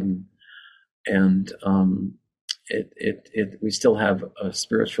like Biden, and we still have a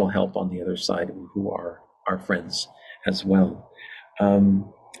spiritual help on the other side who are our friends as well.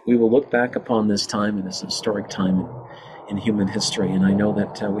 We will look back upon this time as a historic time in human history, and I know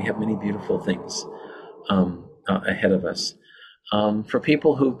that we have many beautiful things ahead of us. For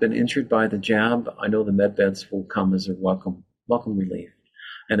people who've been injured by the jab, I know the med beds will come as a welcome relief,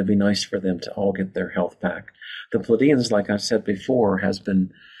 and it'd be nice for them to all get their health back. The Pleiadians, like I said before, have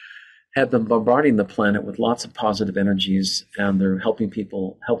been bombarding the planet with lots of positive energies, and they're helping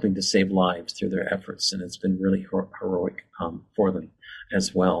to save lives through their efforts, and it's been really heroic for them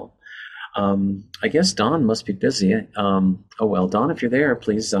as well. I guess Don must be busy. Oh well, Don, if you're there,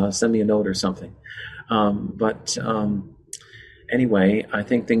 please send me a note or something. Anyway, I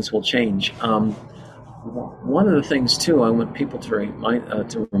think things will change. One of the things too, I want people to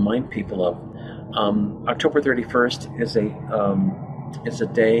remind people of. October 31st is a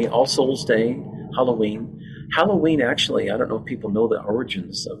day, All Souls Day, Halloween. Halloween, actually, I don't know if people know the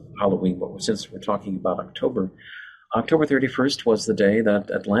origins of Halloween, but since we're talking about October 31st was the day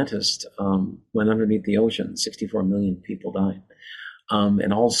that Atlantis went underneath the ocean. 64 million people died.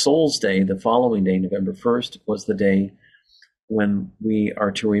 And All Souls Day, the following day, November 1st, was the day when we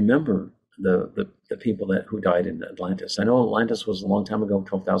are to remember the people who died in Atlantis. I know Atlantis was a long time ago,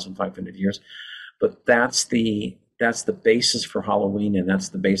 12,500 years, but that's the basis for Halloween, and that's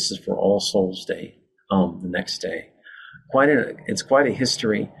the basis for All Souls Day, the next day. It's quite a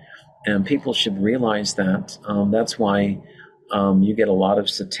history, and people should realize that. That's why you get a lot of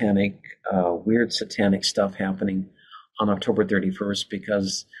weird satanic stuff happening on October 31st,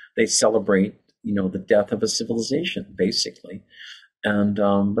 because they celebrate, the death of a civilization, basically. And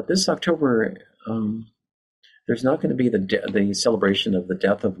but this October there's not going to be the celebration of the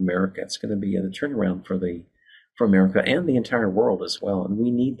death of America. It's going to be a turnaround for America and the entire world as well. And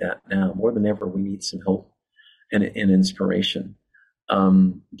we need that now more than ever. We need some hope and inspiration.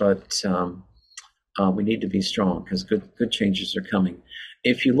 We need to be strong because good changes are coming.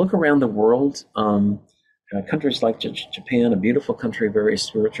 If you look around the world, countries like Japan, a beautiful country, very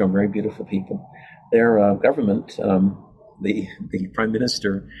spiritual, very beautiful people, their government, the prime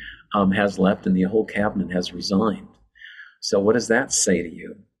minister has left and the whole cabinet has resigned. So what does that say to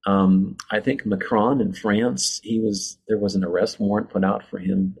you? I think Macron in France, there was an arrest warrant put out for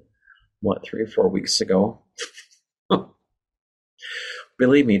him, 3 or 4 weeks ago.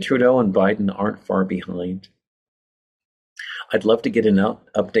 Believe me, Trudeau and Biden aren't far behind. I'd love to get an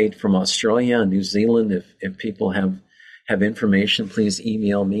update from Australia and New Zealand. If people have information, please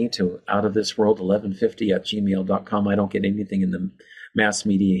email me to outofthisworld1150@gmail.com. I don't get anything in the mass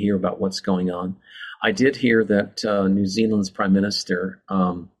media here about what's going on. I did hear that New Zealand's Prime Minister,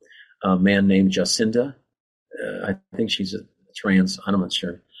 a man named Jacinda, I think she's a trans, I'm not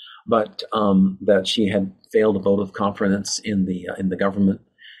sure, but that she had failed a vote of confidence in the government.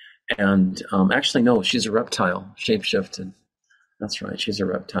 And actually, no, she's a reptile, shapeshifted. That's right, she's a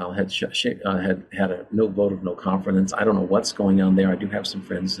reptile. Had a no vote of no confidence. I don't know what's going on there. I do have some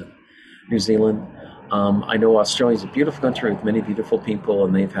friends in New Zealand. I know Australia is a beautiful country with many beautiful people,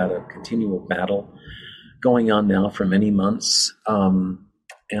 and they've had a continual battle going on now for many months. And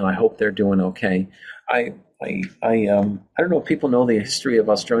I hope they're doing okay. I don't know if people know the history of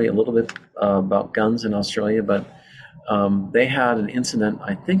Australia a little bit about guns in Australia, but they had an incident.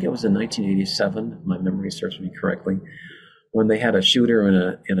 I think it was in 1987, if my memory serves me correctly, when they had a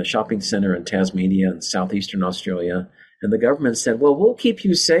shooter in a shopping center in Tasmania in southeastern Australia, and the government said, "Well, we'll keep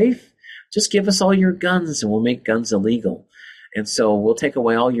you safe. Just give us all your guns, and we'll make guns illegal. And so we'll take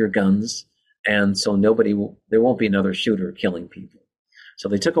away all your guns, and so there won't be another shooter killing people." So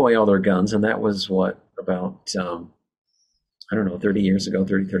they took away all their guns, and that was about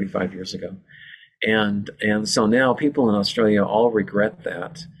 35 years ago. And so now people in Australia all regret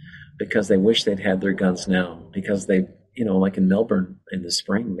that because they wish they'd had their guns now, because they, like in Melbourne in the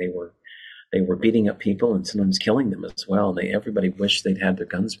spring, they were beating up people and sometimes killing them as well. And everybody wished they'd had their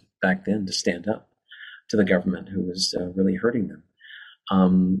guns back then to stand up to the government who was really hurting them.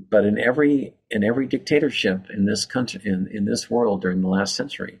 But in every dictatorship in this country, in this world during the last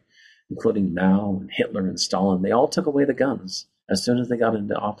century, including Mao and Hitler and Stalin, they all took away the guns. As soon as they got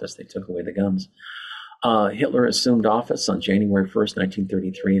into office, they took away the guns. Hitler assumed office on January 1st,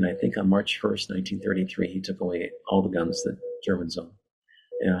 1933, and I think on March 1st, 1933, he took away all the guns that Germans owned.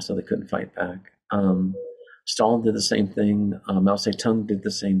 Yeah, so they couldn't fight back. Stalin did the same thing. Mao Zedong did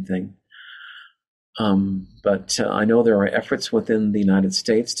the same thing. But I know there are efforts within the United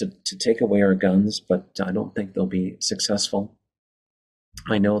States to take away our guns, but I don't think they'll be successful.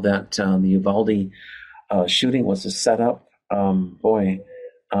 I know that the Uvalde shooting was a setup. Why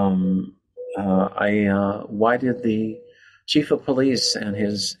did the chief of police and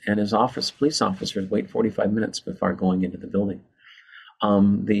his police officers wait 45 minutes before going into the building?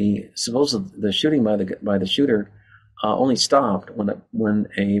 The shooting by the shooter only stopped when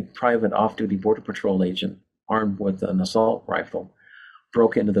a private off-duty Border Patrol agent armed with an assault rifle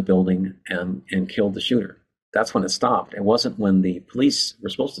broke into the building and killed the shooter. That's when it stopped. It wasn't when the police were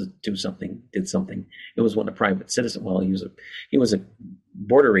supposed to did something. It was when a private citizen, he was a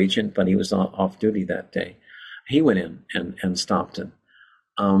border agent, but he was off duty that day. He went in and stopped it.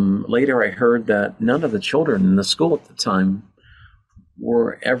 Later, I heard that none of the children in the school at the time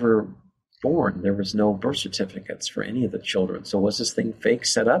were ever born. There was no birth certificates for any of the children. So was this thing fake,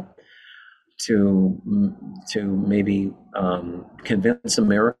 set up to maybe convince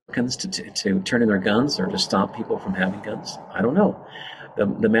Americans to turn in their guns or to stop people from having guns? I don't know.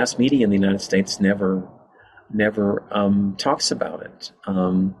 The mass media in the United States never talks about it.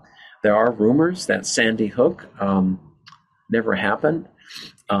 There are rumors that Sandy Hook never happened.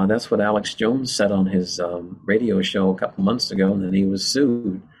 That's what Alex Jones said on his radio show a couple months ago, and then he was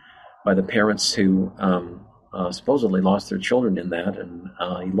sued by the parents who supposedly lost their children in that, and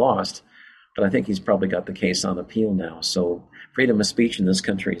he lost. But I think he's probably got the case on appeal now. So freedom of speech in this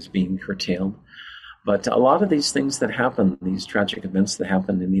country is being curtailed. But a lot of these things that happen, these tragic events that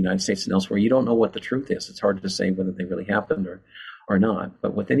happen in the United States and elsewhere, you don't know what the truth is. It's hard to say whether they really happened or not.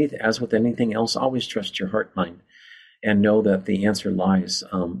 But as with anything else, always trust your heart, mind, and know that the answer lies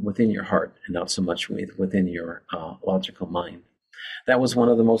within your heart and not so much within your logical mind. That was one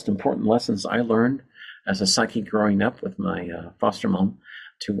of the most important lessons I learned as a psyche growing up with my foster mom,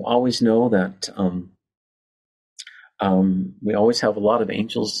 to always know that we always have a lot of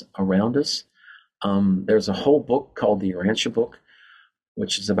angels around us. There's a whole book called the Urantia book,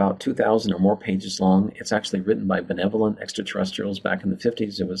 which is about 2,000 or more pages long. It's actually written by benevolent extraterrestrials back in the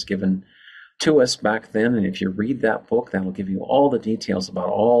 50s. It was given to us back then. And if you read that book, that'll give you all the details about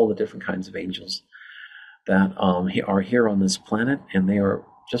all the different kinds of angels that are here on this planet, and they are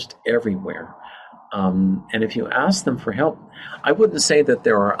just everywhere. And if you ask them for help, I wouldn't say that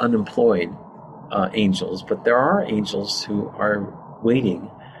there are unemployed angels, but there are angels who are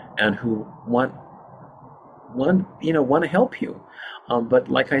waiting and who want to help you. But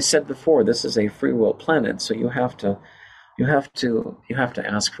like I said before, this is a free will planet, so you have to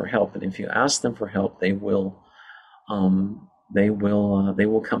ask for help. And if you ask them for help, they will come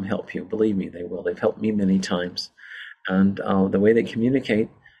help you. Believe me, they will. They've helped me many times. And the way they communicate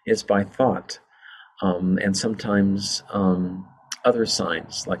is by thought, and sometimes other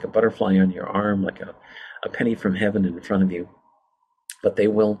signs, like a butterfly on your arm, like a penny from heaven in front of you. But they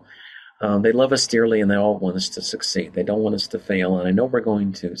will. They love us dearly, and they all want us to succeed. They don't want us to fail, and I know we're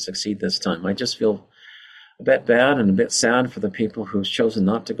going to succeed this time. I just feel a bit bad and a bit sad for the people who've chosen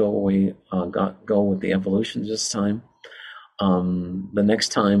not to go with the evolution this time. The next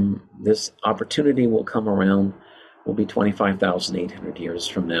time this opportunity will come around will be 25,800 years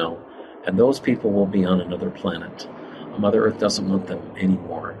from now, and those people will be on another planet. Mother Earth doesn't want them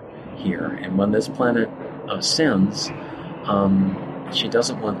anymore here, and when this planet ascends, she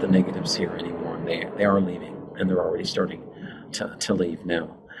doesn't want the negatives here anymore. They are leaving, and they're already starting to leave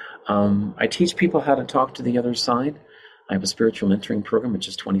now. I teach people how to talk to the other side. I have a spiritual mentoring program, which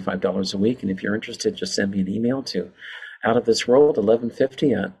is $25 a week, and if you're interested, just send me an email to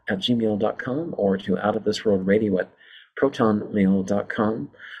outofthisworld1150 at gmail.com or to outofthisworldradio at protonmail.com.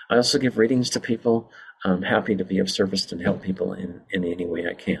 I also give readings to people. I'm happy to be of service and help people in any way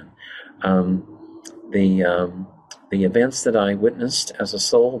I can. The events that I witnessed as a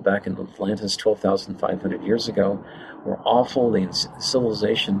soul back in Atlantis 12,500 years ago were awful. The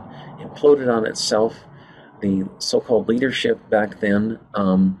civilization imploded on itself. The so-called leadership back then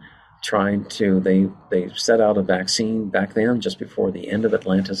they set out a vaccine back then just before the end of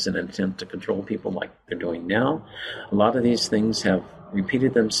Atlantis in an attempt to control people like they're doing now. A lot of these things have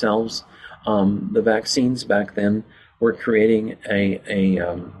repeated themselves. The vaccines back then were creating a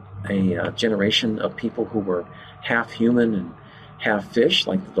generation of people who were half human and half fish,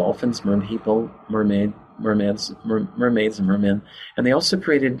 like the dolphins, mermaids, and mermen. And they also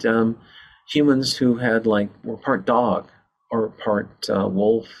created humans who were part dog or part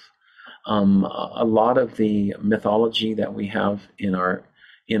wolf. A lot of the mythology that we have in our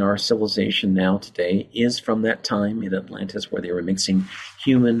civilization now today is from that time in Atlantis where they were mixing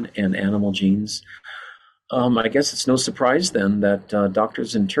human and animal genes. I guess it's no surprise then that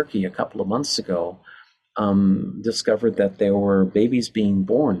doctors in Turkey a couple of months ago discovered that there were babies being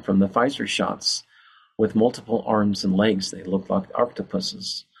born from the Pfizer shots with multiple arms and legs. They looked like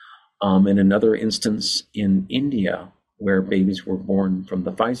octopuses. In another instance in India, where babies were born from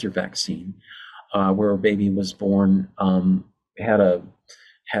the Pfizer vaccine, where a baby was born, had a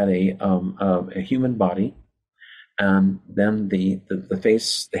human body, and then the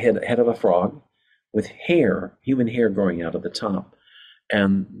face, the head of a frog, with hair, human hair growing out of the top,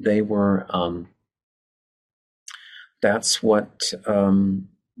 and they were. That's what's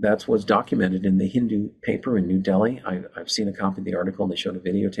documented in the Hindu paper in New Delhi. I've seen a copy of the article, and they showed a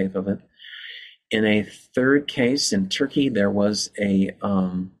videotape of it. In a third case in Turkey, there was a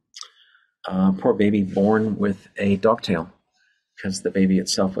poor baby born with a dog tail because the baby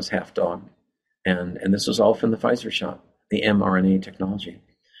itself was half dog. And this was all from the Pfizer shot, the mRNA technology.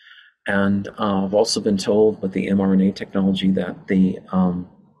 And I've also been told with the mRNA technology that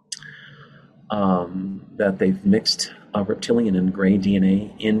that they've mixed reptilian and gray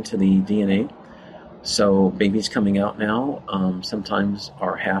DNA into the DNA. So babies coming out now sometimes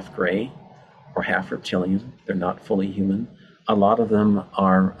are half gray or half reptilian. They're not fully human. A lot of them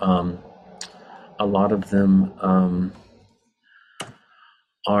are.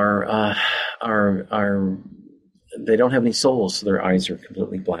 They don't have any souls, so their eyes are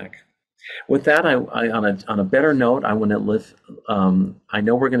completely black. With that, I on a better note, I want to live. I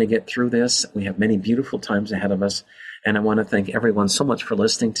know we're going to get through this. We have many beautiful times ahead of us, and I want to thank everyone so much for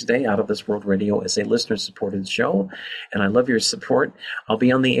listening today. Out of This World Radio is a listener-supported show, and I love your support. I'll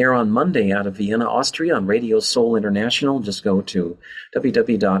be on the air on Monday out of Vienna, Austria, on Radio Soul International. Just go to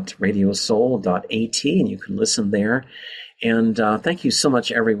www.radiosoul.at, and you can listen there. And thank you so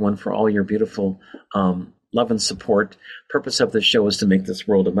much, everyone, for all your beautiful love and support. Purpose of this show is to make this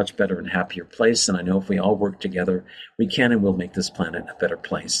world a much better and happier place. And I know if we all work together, we can and will make this planet a better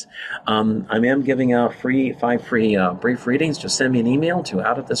place. I am giving out five free brief readings. Just send me an email to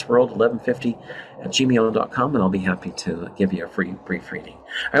outofthisworld1150@gmail.com, and I'll be happy to give you a free brief reading.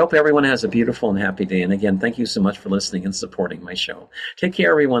 I hope everyone has a beautiful and happy day. And again, thank you so much for listening and supporting my show. Take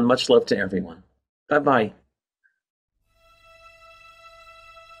care, everyone. Much love to everyone. Bye-bye.